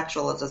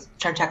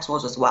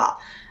transsexuals as well.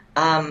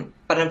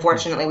 But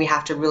unfortunately, we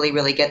have to really,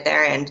 really get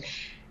there.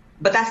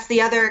 But that's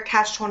the other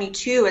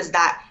catch-22, is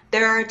that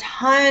there are a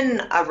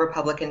ton of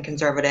Republican,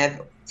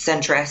 conservative,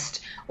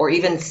 centrist, or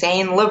even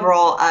sane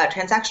liberal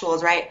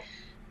transsexuals, right?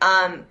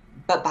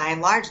 But by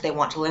and large, they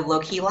want to live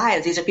low-key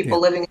lives. These are people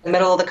living in the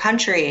middle of the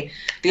country.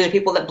 These are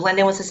people that blend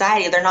in with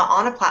society. They're not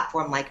on a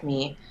platform like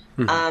me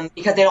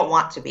because they don't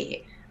want to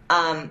be.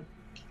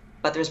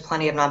 But there's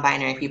plenty of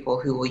non-binary people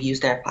who will use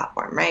their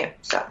platform, right?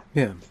 So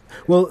yeah.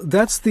 Well,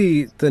 that's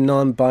the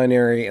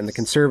non-binary and the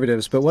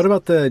conservatives. But what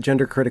about the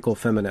gender-critical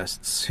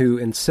feminists who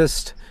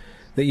insist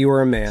that you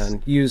are a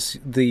man, use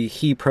the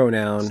he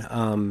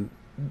pronoun,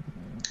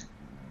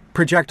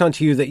 project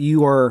onto you that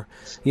you are,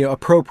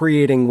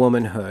 appropriating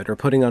womanhood or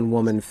putting on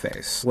woman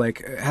face.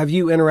 Like, have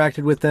you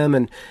interacted with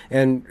them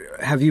and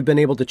have you been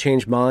able to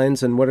change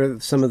minds? And what are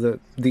some of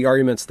the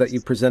arguments that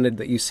you presented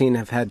that you've seen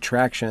have had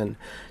traction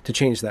to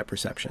change that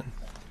perception?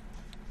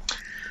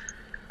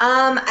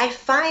 I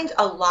find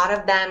a lot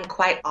of them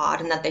quite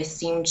odd in that they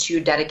seem to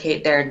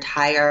dedicate their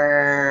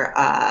entire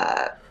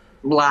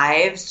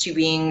lives to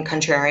being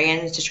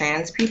contrarians to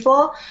trans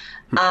people.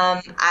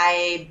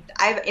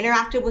 I've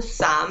interacted with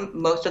some.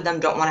 Most of them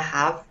don't want to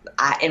have,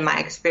 in my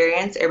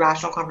experience,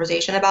 irrational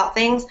conversation about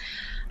things.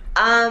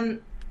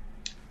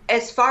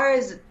 As far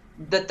as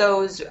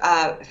those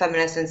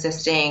feminists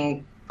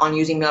insisting on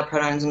using male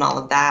pronouns and all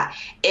of that,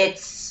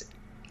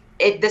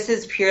 this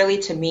is purely,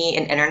 to me,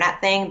 an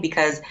internet thing,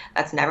 because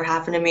that's never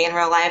happened to me in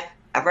real life,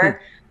 ever.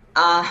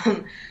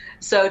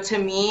 So to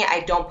me,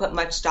 I don't put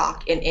much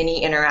stock in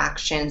any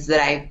interactions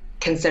that I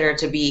consider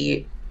to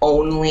be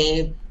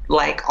only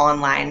like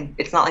online.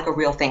 It's not like a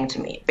real thing to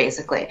me,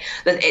 basically.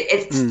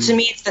 To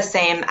me, it's the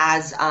same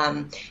as,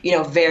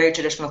 very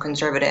traditional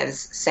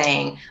conservatives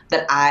saying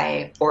that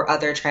I or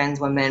other trans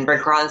women,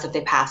 regardless if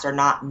they pass or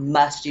not,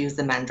 must use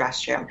the men's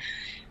restroom.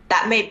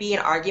 That may be an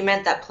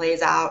argument that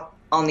plays out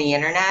on the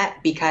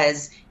internet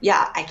because,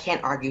 I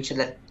can't argue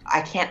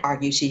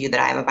to you that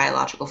I am a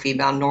biological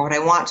female, nor would I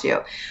want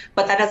to.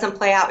 But that doesn't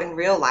play out in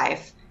real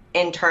life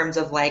in terms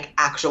of like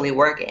actually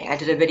working. I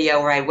did a video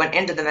where I went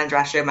into the men's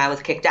restroom, I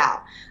was kicked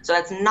out. So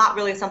that's not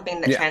really something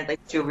that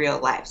translates to real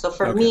life. So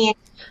for me,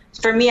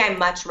 I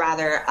much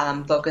rather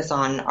focus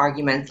on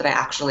arguments that I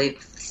actually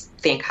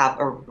think have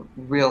a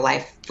real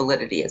life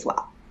validity as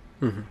well.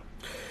 Mm-hmm.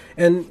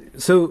 And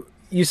so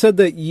you said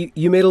that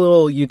you made a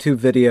little YouTube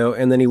video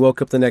and then you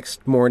woke up the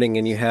next morning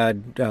and you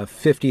had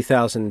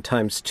 50,000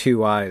 times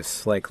 2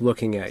 eyes like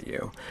looking at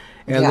you.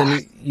 And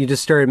then you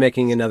just started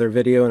making another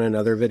video and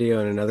another video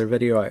and another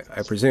video,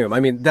 I presume. I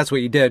mean, that's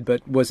what you did,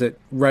 but was it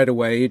right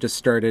away you just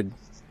started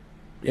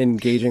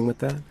engaging with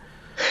that?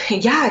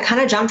 Yeah, I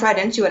kind of jumped right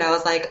into it. I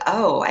was like,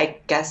 oh, I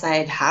guess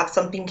I have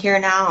something here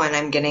now. And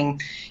I'm getting,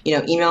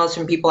 emails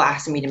from people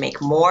asking me to make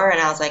more.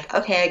 And I was like,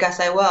 okay, I guess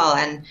I will.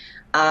 And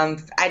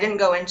I didn't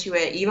go into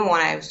it, even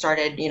when I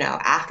started,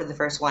 after the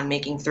first one,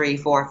 making 3,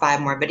 4,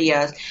 5 more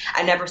videos.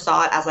 I never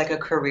saw it as like a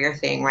career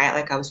thing, right?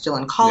 Like I was still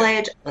in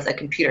college. I was a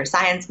computer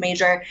science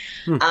major.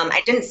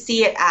 I didn't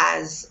see it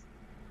as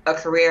a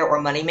career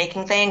or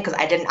money-making thing because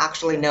I didn't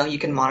actually know you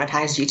can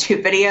monetize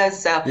YouTube videos.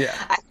 So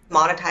I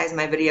monetized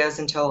my videos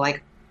until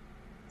like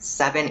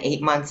 7,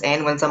 8 months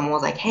in when someone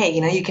was like, hey,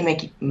 you can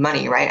make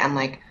money, right? I'm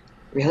like,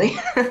 really?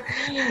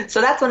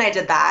 So that's when I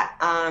did that.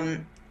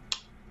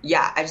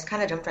 I just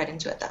kind of jumped right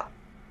into it, though.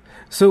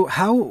 So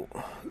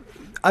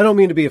I don't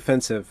mean to be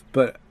offensive,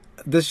 but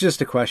this is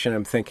just a question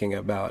I'm thinking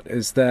about,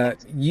 is that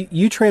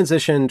you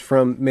transitioned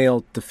from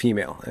male to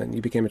female, and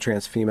you became a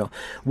trans female.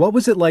 What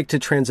was it like to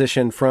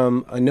transition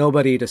from a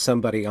nobody to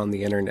somebody on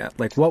the internet?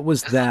 Like, what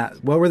was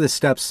that? What were the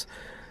steps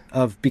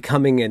of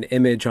becoming an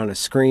image on a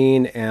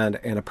screen and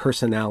a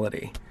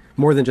personality?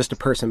 More than just a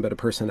person, but a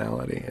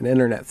personality, an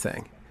internet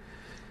thing.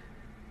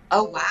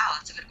 Oh, wow.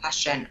 That's a good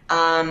question.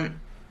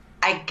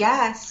 I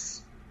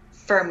guess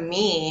for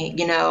me,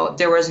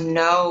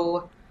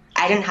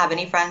 I didn't have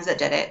any friends that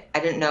did it. I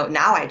didn't know,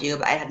 now I do,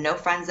 but I had no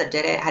friends that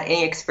did it, had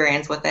any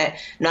experience with it.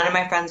 None of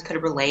my friends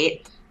could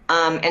relate.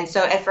 And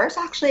so at first,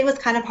 actually, it was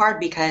kind of hard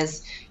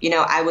because,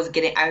 I was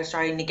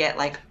starting to get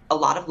like a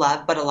lot of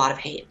love, but a lot of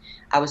hate.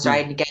 I was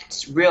starting to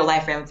get real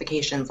life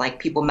ramifications, like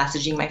people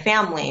messaging my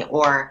family,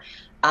 or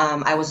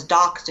I was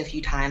doxxed a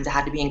few times. I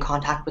had to be in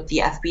contact with the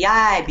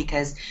FBI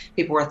because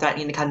people were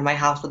threatening to come to my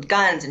house with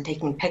guns and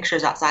taking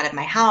pictures outside of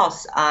my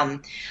house.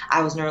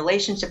 I was in a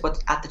relationship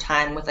at the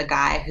time with a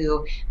guy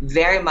who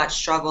very much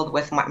struggled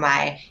with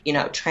my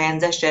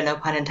transition, no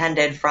pun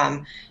intended,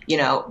 from,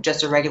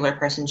 just a regular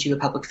person to a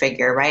public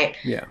figure, right?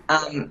 Yeah.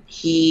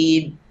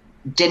 He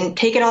didn't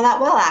take it all that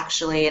well,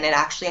 actually, and it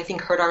actually, I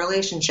think, hurt our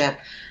relationship.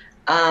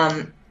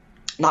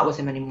 Not with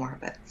him anymore,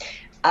 but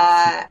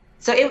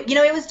so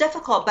it was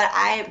difficult, but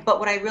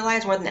what I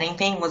realized more than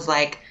anything was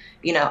like,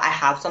 I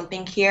have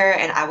something here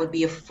and I would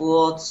be a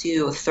fool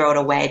to throw it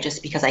away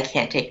just because I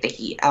can't take the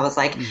heat. I was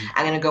like,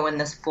 I'm going to go in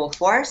this full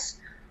force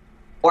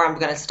or I'm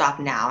going to stop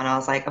now. And I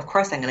was like, of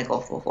course I'm going to go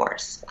full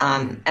force.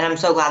 And I'm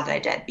so glad that I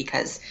did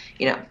because,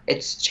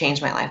 it's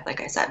changed my life,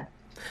 like I said.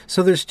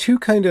 So there's two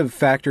kind of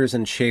factors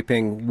in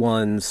shaping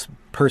one's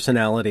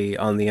personality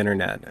on the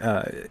internet.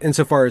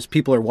 Insofar as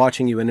people are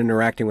watching you and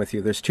interacting with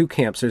you, there's two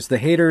camps. There's the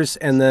haters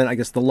and then I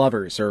guess the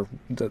lovers or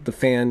the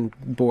fan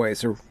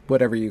boys or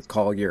whatever you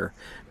call your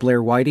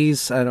Blair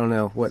Whiteys. I don't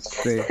know what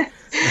they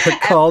are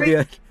called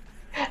yet.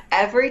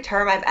 Every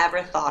term I've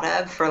ever thought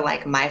of for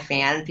like my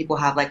fans, people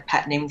have like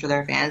pet names for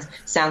their fans,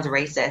 sounds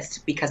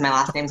racist because my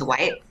last name's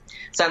White.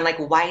 So I'm like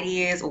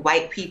Whiteys,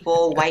 white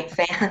people, white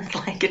fans.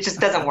 Like it just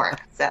doesn't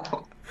work.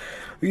 So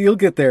you'll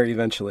get there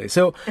eventually.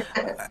 So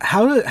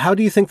how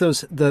do you think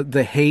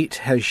the hate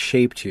has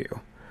shaped you?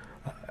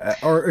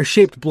 or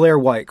shaped Blair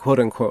White, quote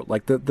unquote,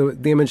 like the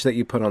image that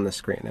you put on the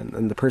screen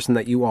and the person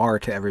that you are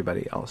to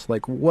everybody else?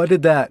 Like, what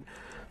did that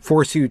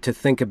force you to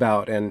think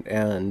about and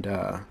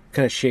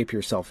kind of shape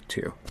yourself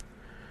to?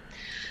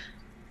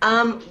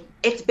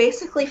 It's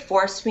basically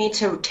forced me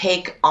to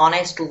take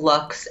honest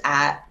looks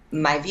at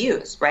my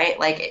views, right?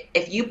 Like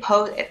if you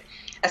post,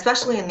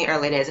 especially in the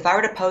early days, if I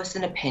were to post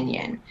an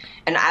opinion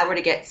and I were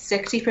to get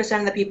 60%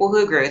 of the people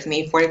who agree with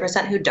me,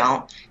 40% who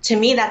don't, to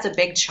me, that's a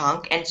big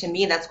chunk. And to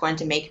me, that's going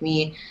to make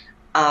me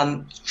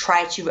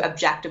try to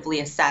objectively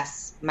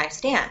assess my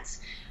stance.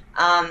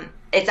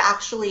 It's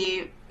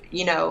actually,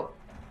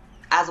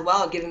 as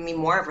well giving me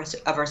more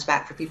of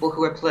respect for people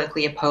who are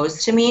politically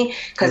opposed to me,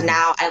 because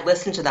now I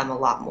listen to them a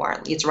lot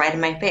more. It's right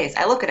in my face.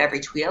 I look at every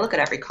tweet, I look at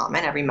every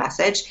comment, every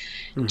message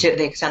to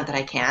the extent that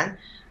I can.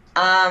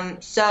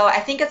 So I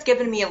think it's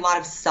given me a lot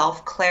of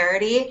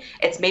self-clarity.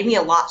 It's made me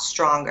a lot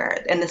stronger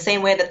in the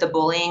same way that the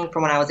bullying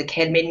from when I was a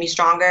kid made me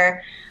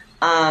stronger.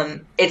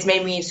 It's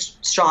made me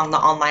strong, the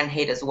online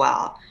hate as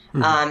well.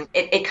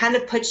 It kind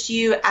of puts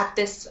you at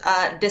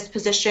this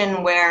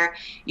position where,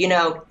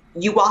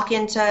 you walk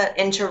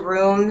into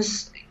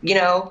rooms,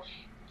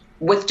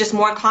 with just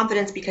more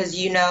confidence because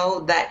you know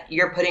that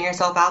you're putting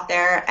yourself out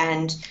there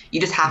and you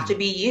just have to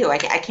be you. I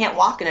can't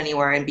walk in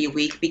anywhere and be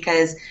weak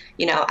because,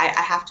 I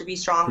have to be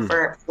strong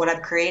for what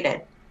I've created.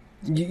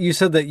 You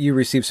said that you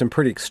received some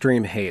pretty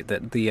extreme hate,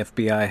 that the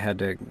FBI had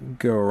to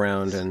go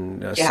around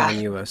and assign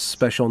you a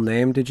special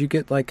name. Did you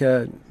get like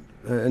an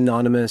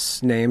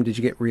anonymous name? Did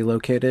you get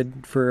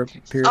relocated for a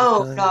period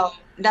of time? No.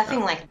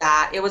 Nothing like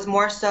that. It was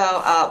more so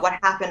what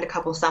happened a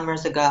couple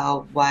summers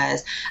ago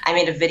was I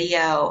made a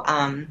video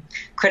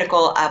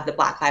critical of the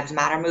Black Lives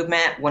Matter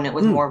movement when it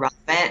was more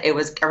relevant. It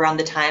was around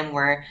the time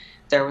where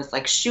there was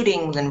like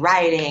shootings and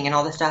rioting and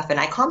all this stuff, and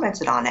I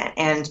commented on it.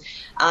 And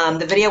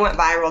the video went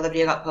viral. The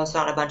video got posted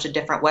on a bunch of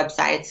different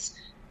websites.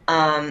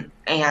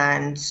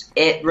 And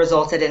it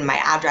resulted in my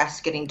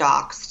address getting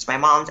doxxed, my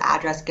mom's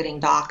address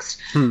getting doxxed,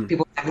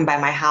 people driving by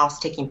my house,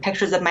 taking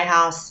pictures of my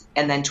house,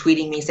 and then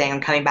tweeting me saying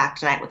I'm coming back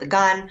tonight with a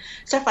gun,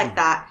 stuff like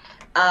that.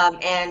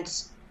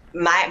 And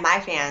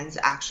my fans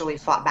actually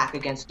fought back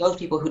against those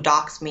people who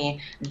doxed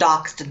me,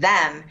 doxed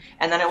them,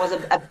 and then it was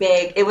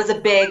a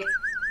big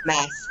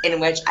mess in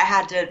which I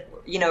had to,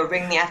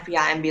 ring the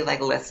FBI and be like,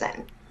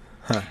 listen,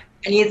 I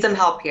need some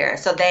help here.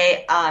 So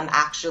they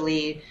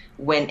actually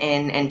went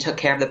in and took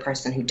care of the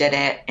person who did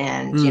it,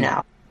 and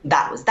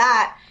that was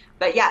that.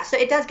 But yeah, so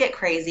it does get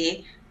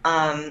crazy.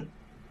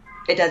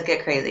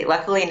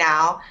 Luckily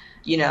now,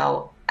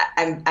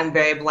 I'm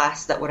very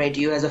blessed that what I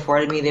do has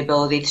afforded me the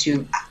ability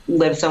to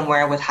live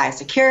somewhere with high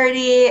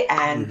security,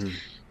 and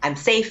I'm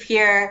safe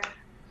here.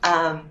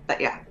 But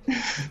yeah.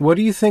 What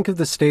do you think of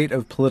the state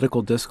of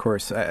political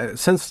discourse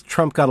since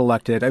Trump got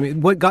elected? I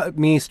mean, what got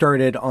me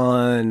started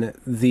on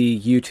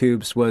the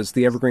YouTubes was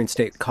the Evergreen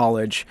State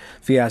College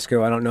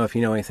fiasco. I don't know if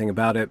you know anything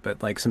about it,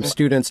 but like some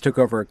students took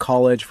over a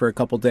college for a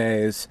couple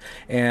days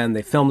and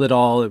they filmed it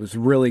all. It was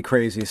really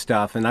crazy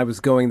stuff. And I was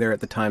going there at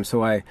the time,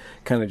 so I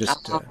kind of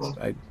just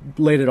I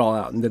laid it all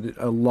out and did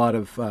a lot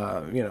of,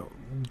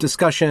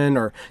 discussion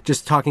or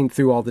just talking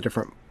through all the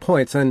different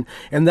points. And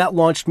that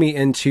launched me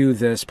into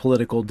this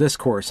political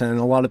discourse. And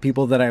a lot of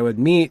people that I would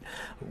meet,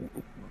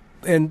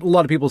 and a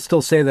lot of people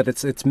still say that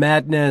it's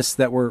madness,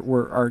 that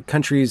we're our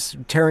country's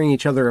tearing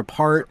each other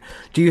apart.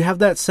 Do you have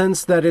that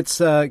sense that it's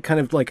kind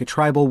of like a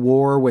tribal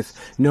war with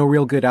no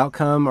real good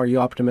outcome? Are you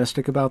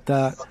optimistic about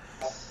that?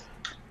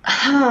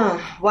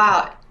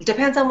 Wow.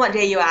 Depends on what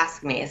day you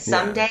ask me.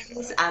 Some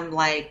days I'm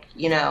like,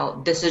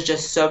 this is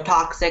just so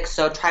toxic,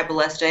 so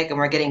tribalistic, and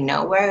we're getting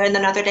nowhere. And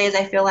then other days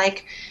I feel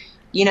like,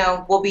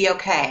 we'll be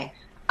okay.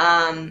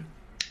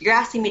 You're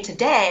asking me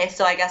today,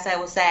 so I guess I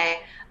will say,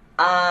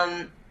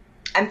 I'm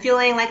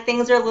feeling like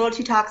things are a little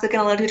too toxic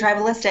and a little too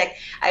tribalistic.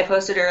 I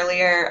posted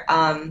earlier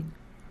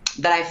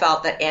that I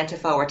felt that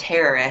Antifa were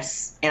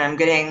terrorists, and I'm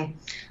getting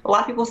a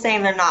lot of people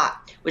saying they're not,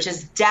 which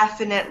is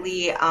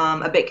definitely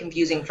a bit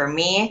confusing for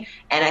me.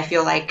 And I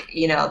feel like,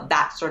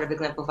 that sort of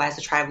exemplifies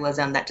the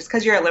tribalism, that just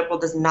because you're a liberal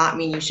does not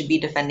mean you should be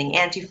defending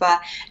Antifa,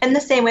 in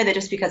the same way that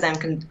just because I'm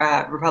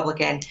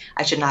Republican,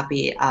 I should not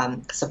be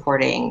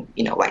supporting,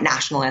 white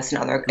nationalists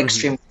and other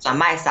extremists on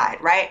my side,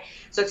 right?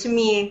 So to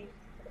me,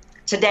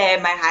 today,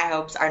 my high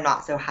hopes are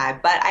not so high.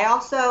 But I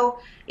also,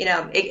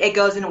 it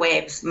goes in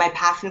waves. My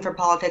passion for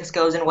politics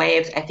goes in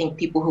waves. I think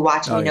people who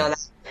watch me know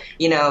that.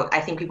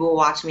 I think people who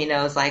watch me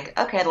knows like,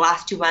 okay, the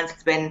last 2 months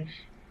it's been,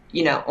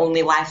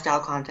 only lifestyle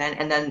content,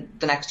 and then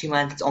the next 2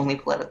 months it's only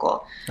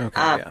political.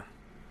 Okay,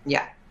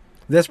 yeah.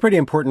 That's pretty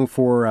important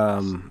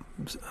for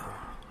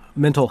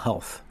mental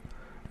health.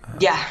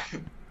 Yeah.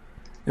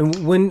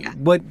 And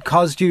what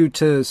caused you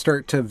to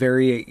start to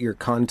variate your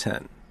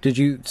content? Did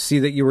you see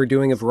that you were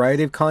doing a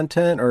variety of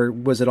content, or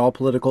was it all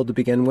political to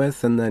begin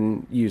with, and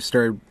then you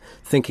started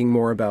thinking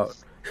more about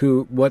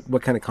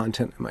what kind of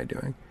content am I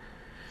doing?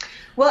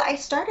 Well, I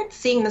started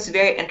seeing this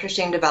very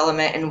interesting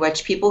development in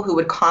which people who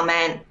would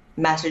comment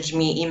message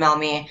me, email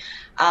me,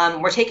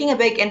 were taking a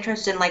big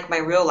interest in like my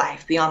real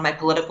life beyond my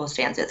political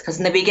stances. Because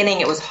in the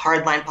beginning it was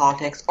hardline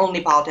politics,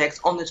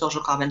 only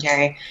social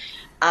commentary.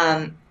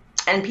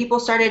 And people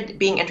started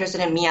being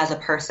interested in me as a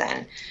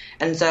person.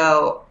 And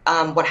so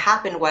what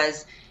happened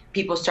was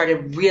people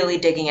started really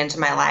digging into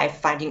my life,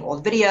 finding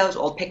old videos,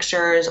 old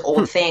pictures,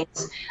 old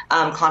things,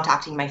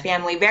 contacting my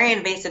family, very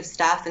invasive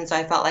stuff. And so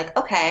I felt like,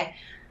 okay,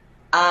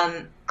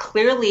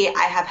 clearly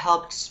I have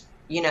helped,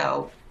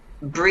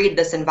 breed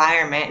this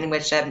environment in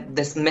which I'm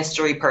this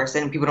mystery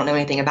person. People don't know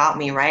anything about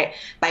me, right?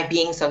 By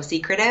being so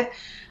secretive,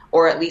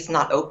 or at least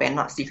not open,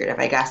 not secretive,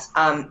 I guess.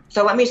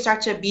 So let me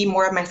start to be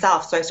more of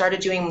myself. So I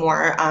started doing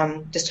more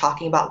just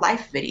talking about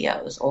life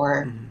videos,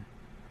 or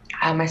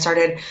I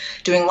started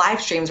doing live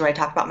streams where I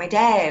talk about my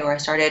day, or I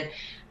started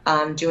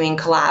doing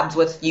collabs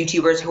with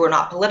YouTubers who are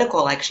not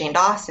political, like Shane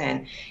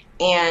Dawson.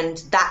 And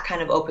that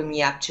kind of opened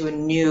me up to a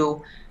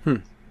new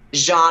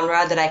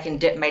genre that I can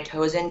dip my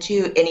toes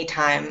into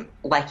anytime,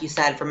 like you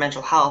said, for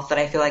mental health, that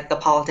I feel like the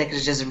politics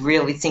is just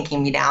really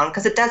sinking me down,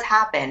 because it does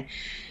happen.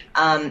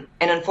 And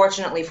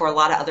unfortunately for a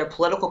lot of other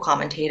political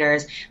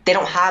commentators, they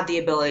don't have the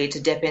ability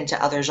to dip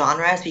into other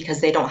genres because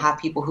they don't have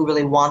people who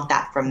really want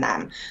that from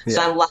them. Yeah.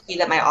 So I'm lucky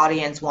that my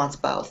audience wants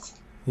both.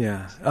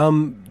 Yeah.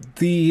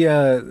 The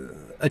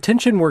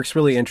attention works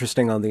really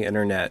interesting on the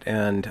internet.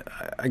 And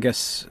I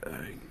guess,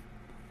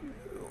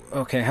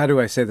 okay, how do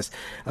I say this?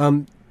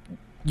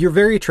 You're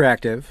very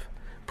attractive,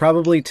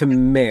 probably to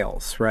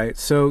males, right?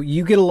 So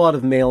you get a lot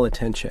of male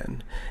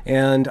attention.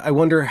 And I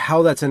wonder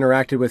how that's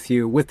interacted with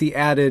you, with the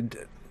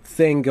added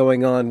thing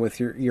going on with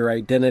your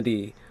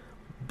identity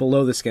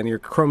below the skin, your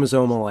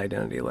chromosomal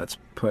identity, let's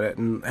put it.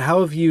 And how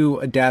have you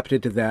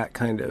adapted to that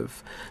kind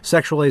of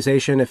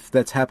sexualization, if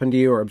that's happened to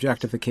you, or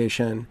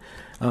objectification?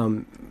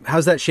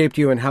 How's that shaped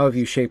you, and how have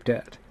you shaped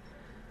it?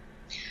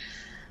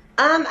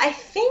 I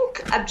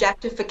think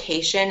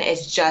objectification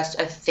is just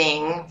a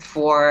thing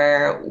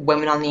for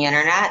women on the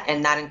internet,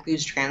 and that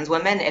includes trans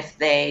women if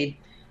they,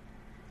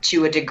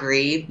 to a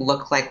degree,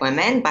 look like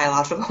women,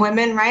 biological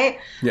women, right?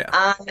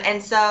 Yeah.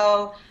 And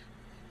so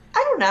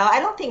I don't know. I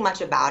don't think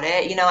much about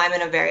it. I'm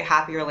in a very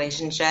happy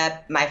relationship.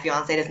 My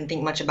fiance doesn't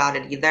think much about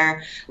it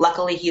either.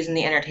 Luckily, he's in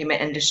the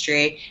entertainment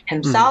industry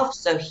himself,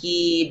 so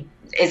he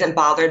isn't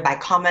bothered by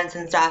comments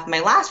and stuff.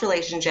 My last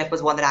relationship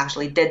was one that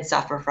actually did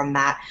suffer from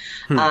that.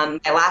 My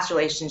last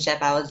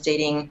relationship, I was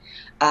dating,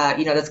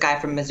 this guy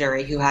from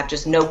Missouri who had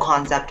just no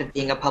concept of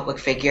being a public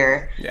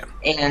figure. Yeah.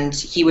 And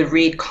he would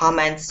read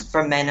comments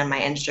from men on my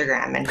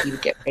Instagram, and he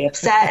would get very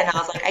upset. And I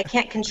was like, I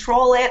can't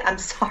control it. I'm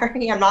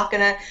sorry. I'm not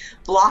going to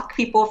block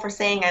people for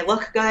saying I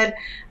look good.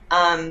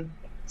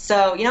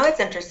 So, it's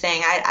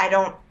interesting. I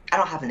don't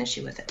have an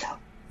issue with it, though.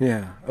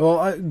 Yeah.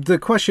 Well, the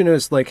question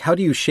is, like, how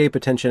do you shape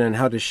attention, and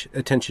how does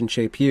attention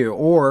shape you?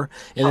 Or,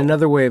 in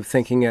another way of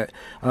thinking it,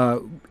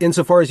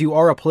 insofar as you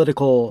are a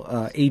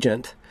political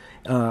agent,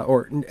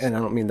 and I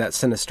don't mean that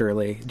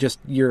sinisterly, just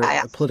you're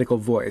a political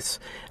voice,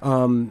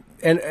 and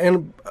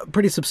a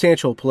pretty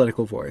substantial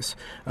political voice.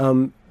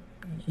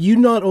 You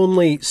not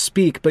only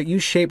speak, but you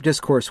shape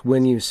discourse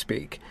when you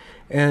speak.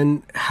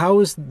 And how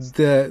is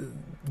the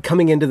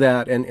coming into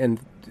that and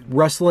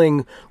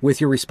wrestling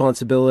with your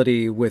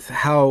responsibility with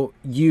how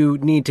you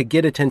need to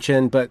get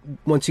attention, but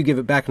once you give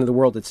it back into the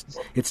world,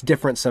 it's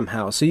different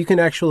somehow. So you can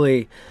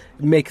actually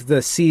make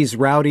the seas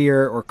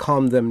rowdier or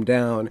calm them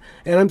down.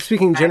 And I'm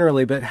speaking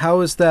generally, but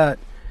how is that?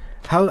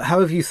 How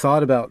have you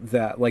thought about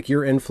that? Like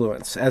your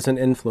influence as an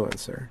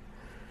influencer?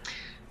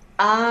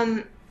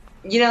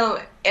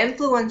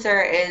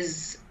 Influencer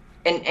is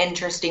an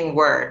interesting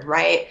word,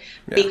 right?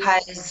 Yeah.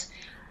 Because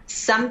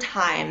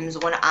sometimes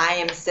when I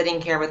am sitting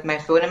here with my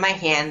phone in my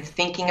hand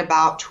thinking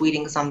about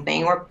tweeting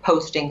something or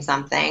posting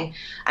something,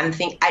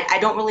 I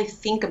don't really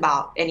think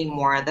about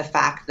anymore the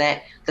fact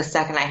that the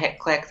second I hit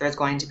click, there's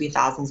going to be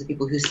thousands of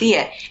people who see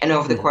it. And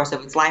over the course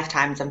of its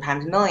lifetime,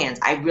 sometimes millions.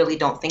 I really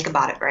don't think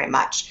about it very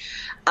much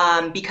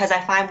because I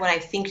find when I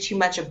think too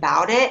much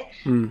about it,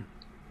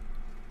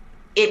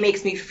 it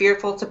makes me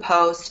fearful to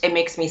post. It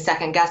makes me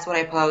second guess what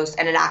I post,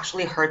 and it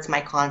actually hurts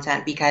my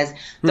content because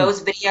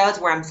those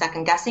videos where I'm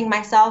second guessing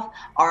myself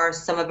are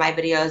some of my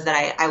videos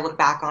that I look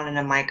back on and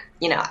I'm like,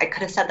 I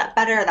could have said that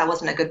better. That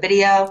wasn't a good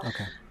video.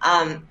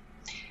 Okay.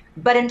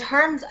 But in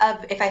terms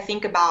of if I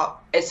think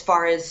about as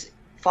far as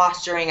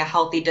fostering a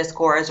healthy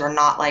discourse or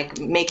not like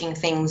making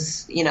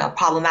things,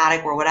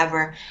 problematic or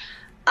whatever,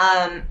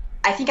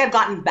 I think I've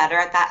gotten better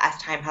at that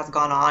as time has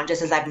gone on,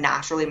 just as I've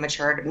naturally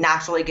matured,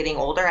 naturally getting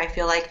older. I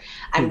feel like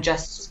I'm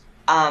just,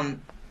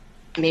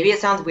 maybe it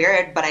sounds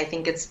weird, but I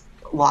think it's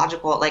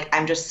logical. Like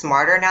I'm just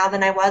smarter now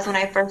than I was when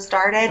I first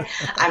started.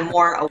 I'm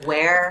more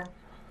aware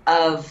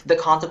of the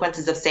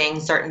consequences of saying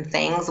certain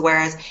things.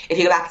 Whereas if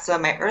you go back to some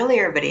of my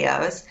earlier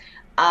videos,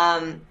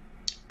 I'm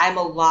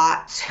a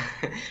lot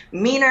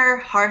meaner,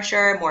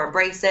 harsher, more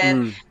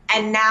abrasive.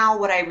 And now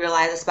what I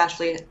realize,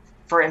 especially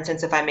for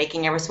instance, if I'm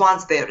making a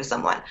response video to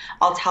someone,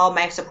 I'll tell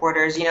my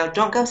supporters,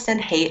 don't go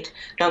send hate,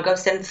 don't go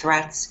send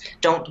threats,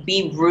 don't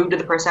be rude to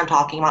the person I'm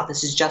talking about.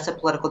 This is just a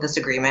political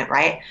disagreement,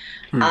 right?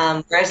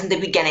 Whereas in the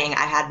beginning,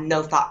 I had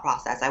no thought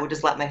process. I would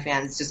just let my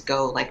fans just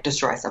go like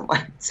destroy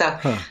someone. So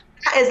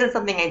that isn't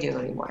something I do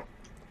anymore.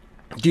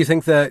 Do you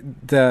think that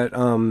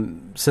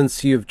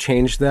since you've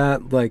changed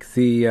that, like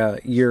the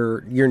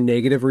your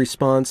negative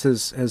response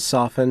has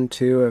softened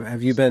too?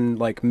 Have you been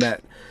like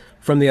met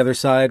from the other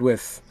side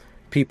with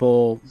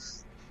people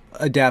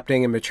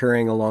adapting and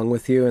maturing along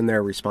with you in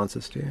their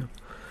responses to you?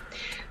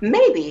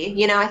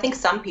 Maybe. I think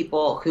some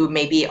people who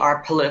maybe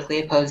are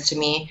politically opposed to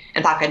me,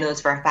 in fact, I know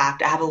this for a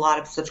fact, I have a lot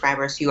of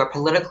subscribers who are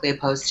politically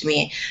opposed to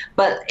me,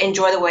 but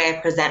enjoy the way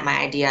I present my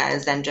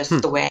ideas and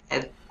just the way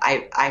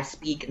I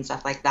speak and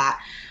stuff like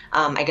that.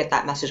 I get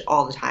that message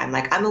all the time.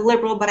 Like, I'm a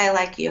liberal, but I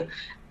like you.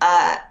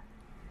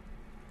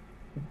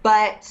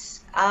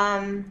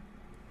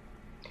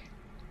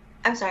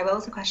 I'm sorry, what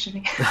was the question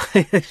again?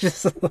 I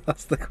just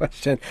lost the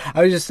question.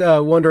 I was just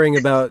wondering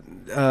about,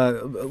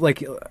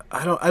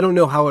 I don't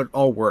know how it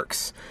all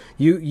works.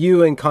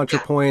 You and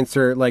ContraPoints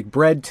are like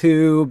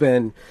BreadTube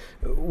and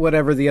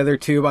whatever the other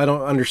tube. I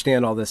don't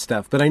understand all this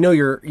stuff, but I know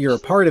you're a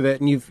part of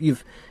it, and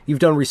you've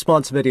done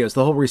response videos,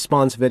 the whole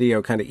response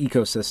video kind of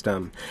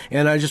ecosystem.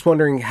 And I was just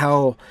wondering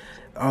how.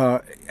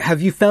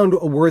 Have you found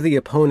a worthy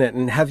opponent,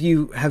 and have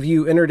you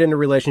entered into a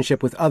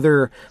relationship with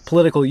other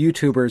political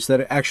YouTubers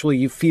that actually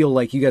you feel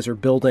like you guys are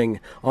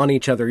building on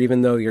each other,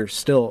 even though you're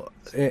still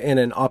in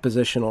an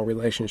oppositional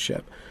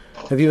relationship?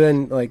 Have you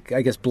been, like,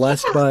 I guess,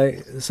 blessed by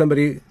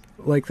somebody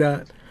like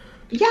that?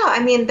 Yeah,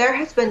 I mean, there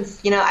has been,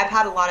 I've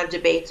had a lot of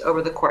debates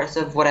over the course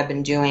of what I've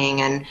been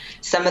doing, and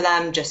some of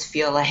them just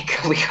feel like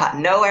we got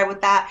nowhere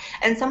with that,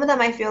 and some of them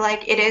I feel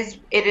like it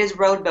is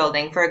road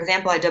building. For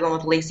example, I did one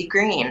with Lacey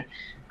Green.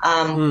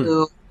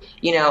 Who,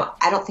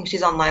 I don't think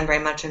she's online very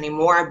much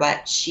anymore,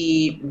 but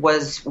she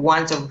was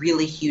once a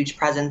really huge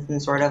presence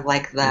in sort of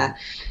like the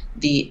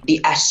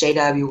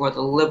SJW or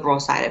the liberal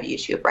side of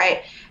YouTube,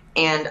 right?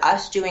 And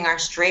us doing our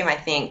stream, I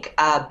think,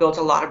 built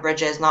a lot of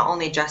bridges, not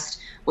only just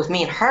with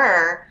me and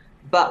her,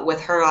 but with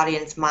her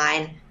audience,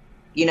 mine,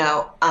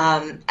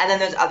 and then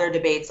there's other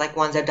debates like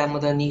ones I've done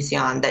with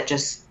Onision that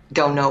just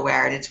go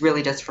nowhere, and it's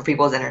really just for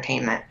people's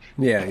entertainment.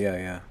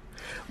 Yeah.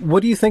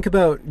 What do you think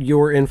about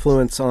your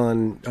influence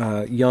on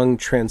young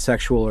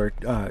transsexual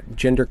or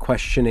gender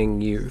questioning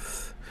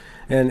youth?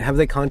 And have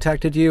they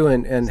contacted you,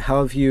 and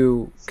how have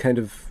you kind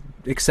of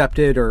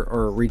accepted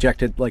or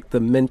rejected like the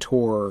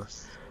mentor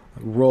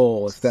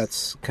role, if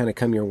that's kind of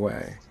come your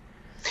way?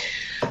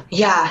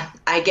 Yeah,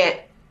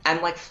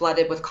 I'm like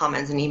flooded with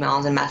comments and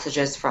emails and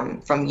messages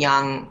from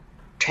young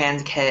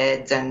trans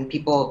kids and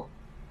people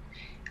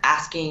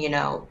asking,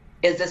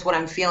 is this what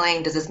I'm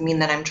feeling? Does this mean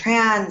that I'm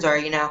trans? Or,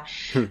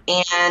 and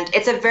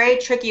it's a very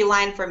tricky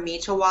line for me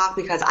to walk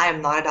because I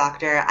am not a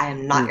doctor. I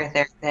am not your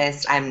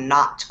therapist. I'm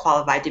not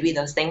qualified to be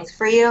those things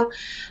for you.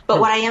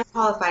 But what I am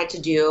qualified to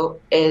do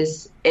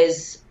is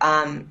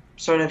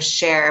sort of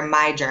share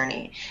my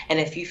journey. And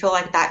if you feel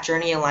like that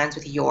journey aligns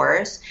with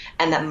yours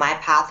and that my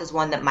path is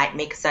one that might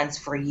make sense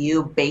for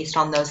you based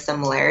on those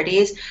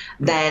similarities,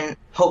 then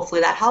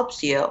hopefully that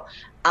helps you.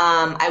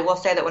 I will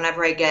say that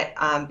whenever I get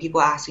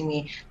people asking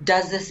me,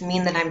 does this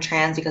mean that I'm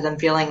trans because I'm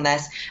feeling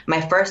this? My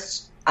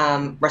first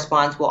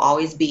response will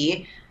always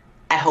be,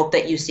 I hope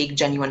that you seek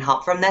genuine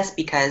help from this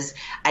because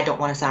I don't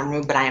want to sound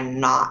rude, but I am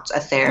not a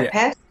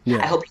therapist.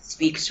 Yeah. I hope you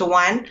speak to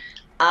one.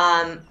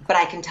 But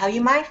I can tell you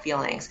my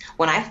feelings.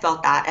 When I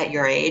felt that at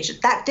your age,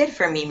 that did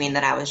for me mean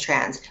that I was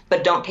trans.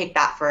 But don't take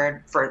that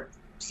for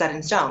set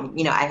in stone.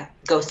 I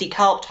go seek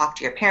help, talk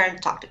to your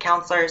parents, talk to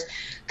counselors,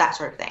 that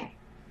sort of thing.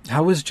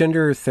 How was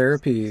gender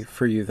therapy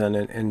for you then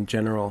in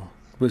general?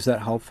 Was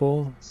that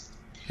helpful?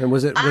 And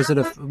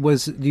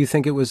do you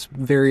think it was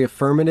very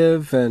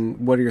affirmative?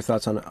 And what are your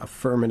thoughts on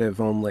affirmative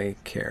only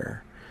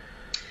care?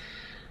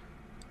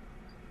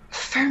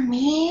 For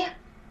me,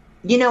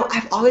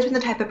 I've always been the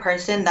type of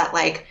person that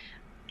like,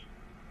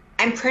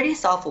 I'm pretty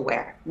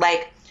self-aware.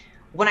 Like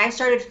when I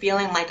started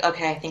feeling like,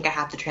 okay, I think I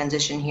have to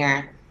transition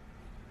here,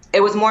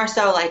 it was more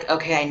so like,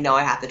 okay, I know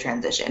I have to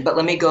transition, but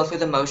let me go through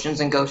the motions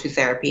and go to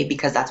therapy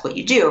because that's what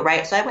you do,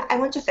 right? So I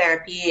went to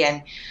therapy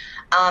and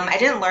I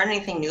didn't learn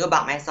anything new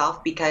about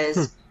myself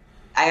because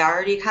I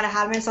already kind of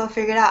had myself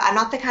figured out. I'm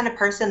not the kind of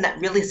person that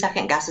really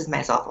second guesses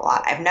myself a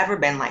lot. I've never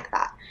been like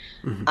that.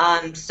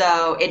 Mm-hmm.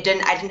 So I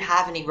didn't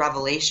have any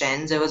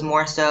revelations. It was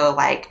more so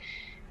like,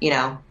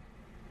 the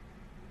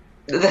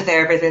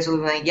therapist basically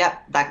was like,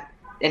 yep, that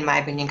in my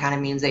opinion kind of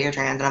means that you're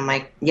trans. And I'm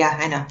like, yeah,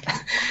 I know.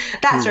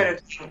 That sort of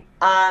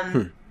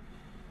thing.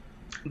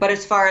 But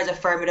as far as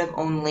affirmative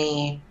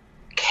only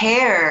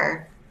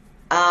care,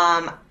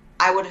 I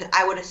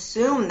would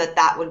assume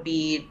that would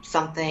be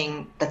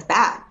something that's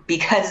bad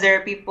because there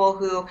are people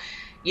who,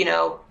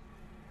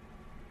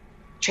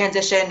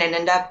 transition and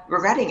end up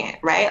regretting it,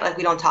 right? Like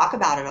we don't talk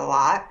about it a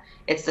lot.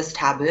 It's this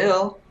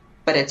taboo,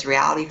 but it's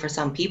reality for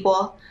some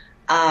people.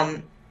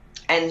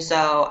 And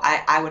so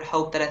I would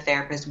hope that a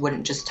therapist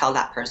wouldn't just tell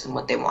that person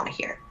what they want to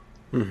hear.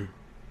 Mm-hmm.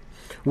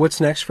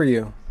 What's next for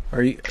you?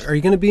 Are you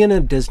going to be in a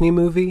Disney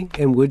movie?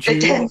 And would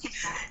you?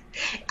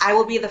 I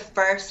will be the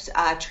first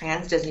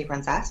trans Disney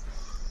princess.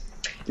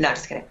 No,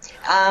 just kidding.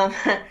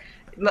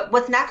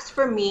 What's next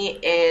for me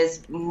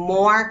is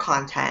more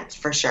content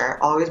for sure.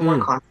 Always more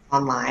content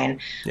online.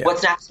 Yeah.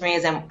 What's next for me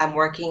is I'm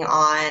working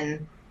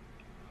on.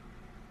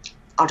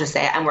 I'll just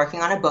say it, I'm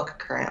working on a book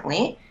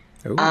currently.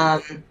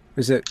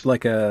 Is it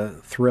like a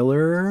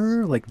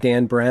thriller, like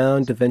Dan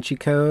Brown, Da Vinci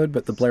Code,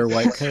 but the Blair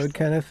White Code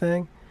kind of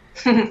thing?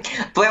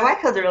 Blair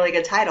White Code's a really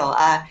good title.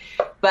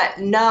 But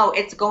no,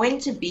 it's going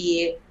to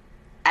be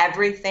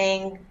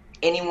everything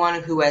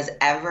anyone who has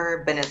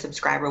ever been a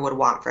subscriber would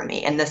want from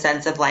me, in the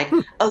sense of like,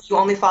 oh, you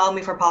only follow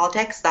me for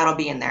politics? That'll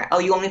be in there. Oh,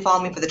 you only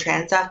follow me for the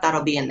trans stuff?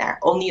 That'll be in there.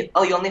 Oh,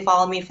 you only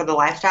follow me for the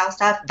lifestyle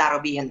stuff? That'll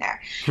be in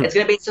there. It's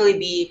going to basically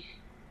be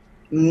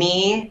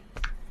me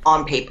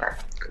on paper,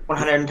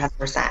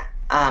 110%.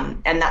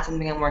 And that's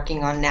something I'm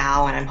working on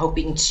now, and I'm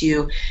hoping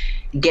to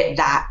get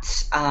that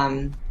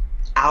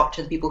out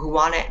to the people who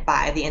want it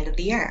by the end of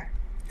the year.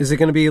 Is it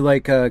going to be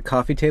like a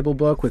coffee table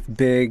book with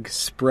big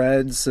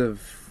spreads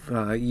of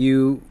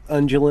you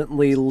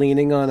undulantly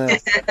leaning on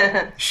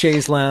a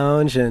chaise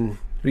lounge and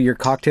your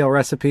cocktail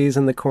recipes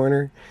in the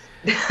corner?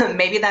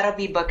 Maybe that'll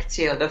be book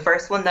 2. The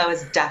first one, though,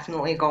 is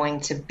definitely going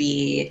to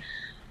be...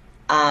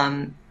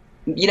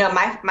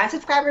 my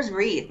subscribers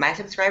read. My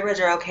subscribers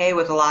are okay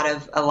with a lot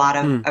of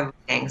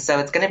everything. So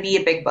it's going to be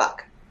a big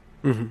book.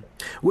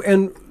 Mm-hmm.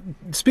 And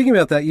speaking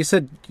about that, you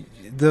said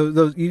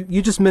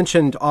you just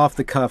mentioned off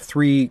the cuff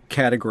 3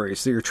 categories: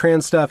 so your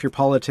trans stuff, your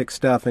politics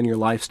stuff, and your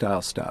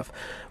lifestyle stuff.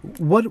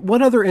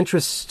 What other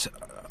interests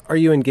are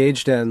you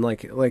engaged in?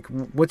 Like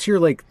what's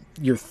your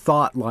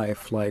thought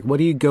life like? What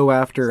do you go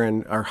after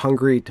and are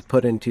hungry to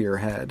put into your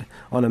head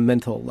on a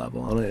mental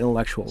level, on an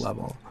intellectual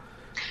level?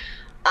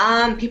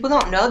 People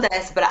don't know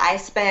this, but I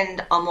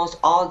spend almost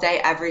all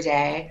day, every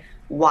day,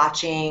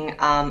 watching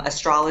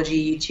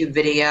astrology YouTube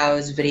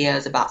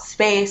videos about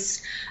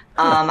space.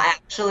 I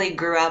actually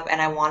grew up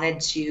and I wanted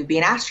to be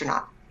an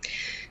astronaut.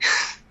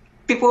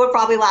 People would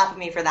probably laugh at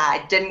me for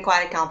that. I didn't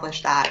quite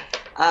accomplish that.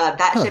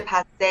 That ship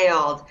has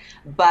sailed,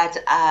 but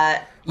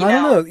I don't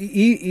know.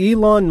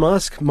 Elon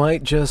Musk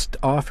might just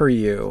offer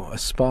you a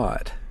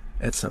spot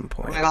at some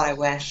point. Oh my God, I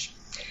wish.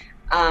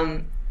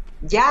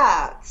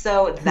 Yeah,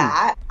 so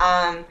that,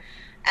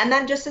 and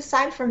then just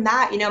aside from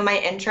that, my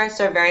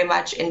interests are very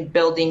much in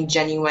building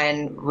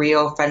genuine,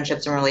 real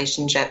friendships and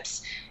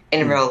relationships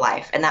in real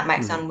life. And that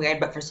might sound weird,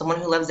 but for someone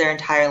who lives their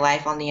entire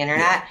life on the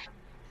internet,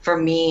 for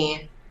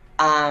me,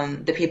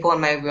 the people in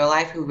my real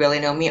life who really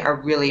know me are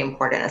really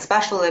important,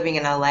 especially living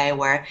in LA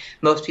where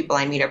most people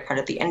I meet are part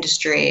of the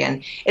industry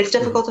and it's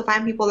difficult to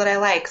find people that I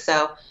like.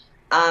 So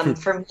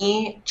for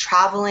me,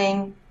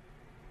 traveling,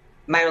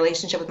 my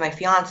relationship with my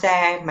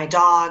fiance, my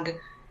dog,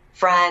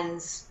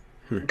 friends,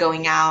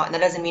 going out. And that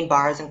doesn't mean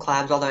bars and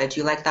clubs, although I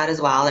do like that as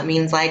well. It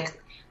means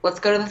like, let's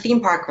go to the theme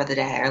park for the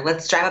day, or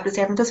let's drive up to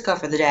San Francisco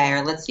for the day,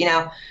 or let's,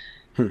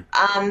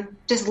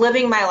 just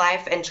living my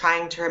life and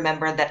trying to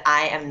remember that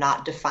I am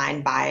not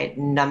defined by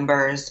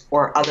numbers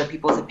or other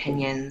people's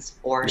opinions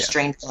or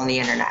strangers on the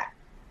internet.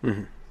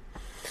 Mm-hmm.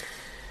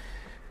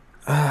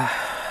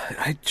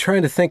 I'm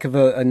trying to think of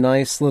a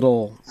nice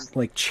little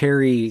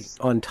cherry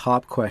on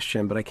top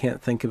question, but I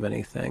can't think of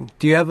anything.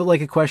 Do you have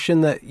a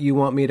question that you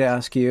want me to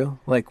ask you?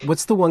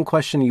 What's the one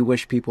question you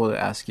wish people would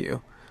ask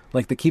you?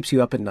 That keeps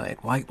you up at night?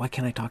 Why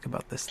can't I talk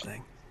about this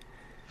thing?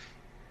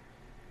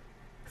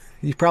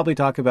 You probably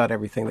talk about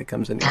everything that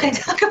comes in your head. I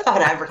talk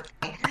about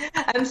everything.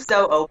 I'm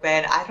so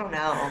open. I don't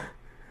know.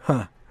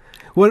 Huh.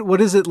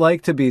 What is it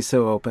like to be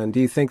so open?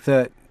 Do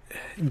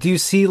you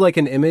see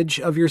an image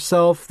of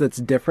yourself that's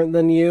different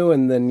than you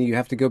and then you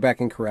have to go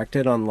back and correct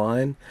it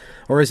online?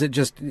 Or is it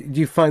just, do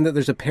you find that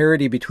there's a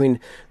parity between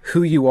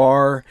who you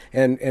are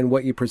and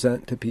what you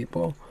present to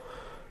people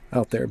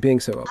out there, being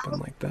so open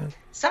like that?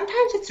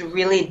 Sometimes it's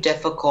really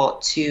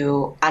difficult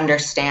to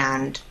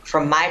understand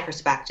from my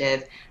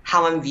perspective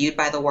how I'm viewed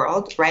by the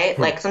world, right?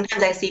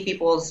 Sometimes I see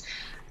people's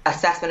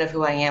assessment of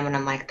who I am and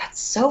I'm like, that's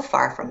so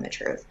far from the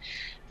truth.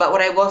 But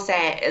what I will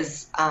say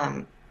is,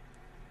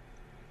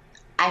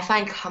 I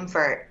find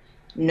comfort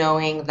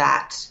knowing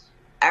that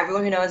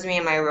everyone who knows me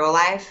in my real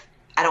life,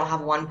 I don't have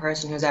one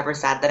person who's ever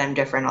said that I'm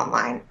different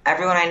online.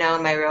 Everyone I know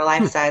in my real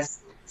life says,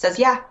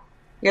 yeah,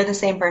 you're the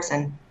same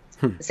person,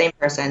 the same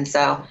person.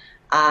 So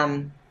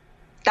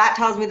that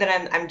tells me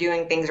that I'm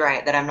doing things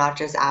right, that I'm not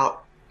just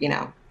out,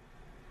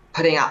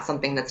 putting out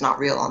something that's not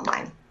real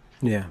online.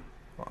 Yeah.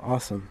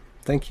 Awesome.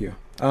 Thank you.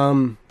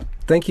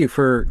 Thank you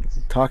for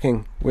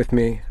talking with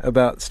me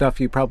about stuff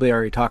you probably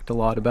already talked a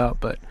lot about,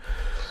 but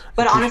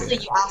honestly,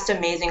 you asked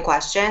amazing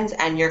questions,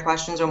 and your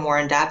questions are more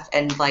in depth.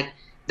 And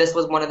this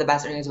was one of the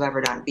best interviews I've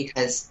ever done,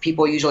 because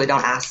people usually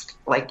don't ask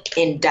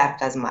in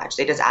depth as much.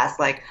 They just ask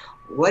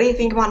what do you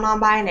think about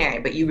non-binary?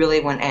 But you really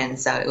went in,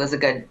 so it was a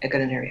good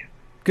interview.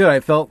 Good. I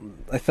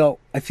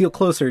feel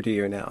closer to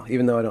you now,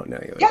 even though I don't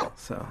know you at all.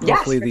 So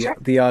hopefully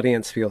the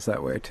audience feels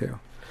that way too.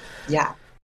 Yeah.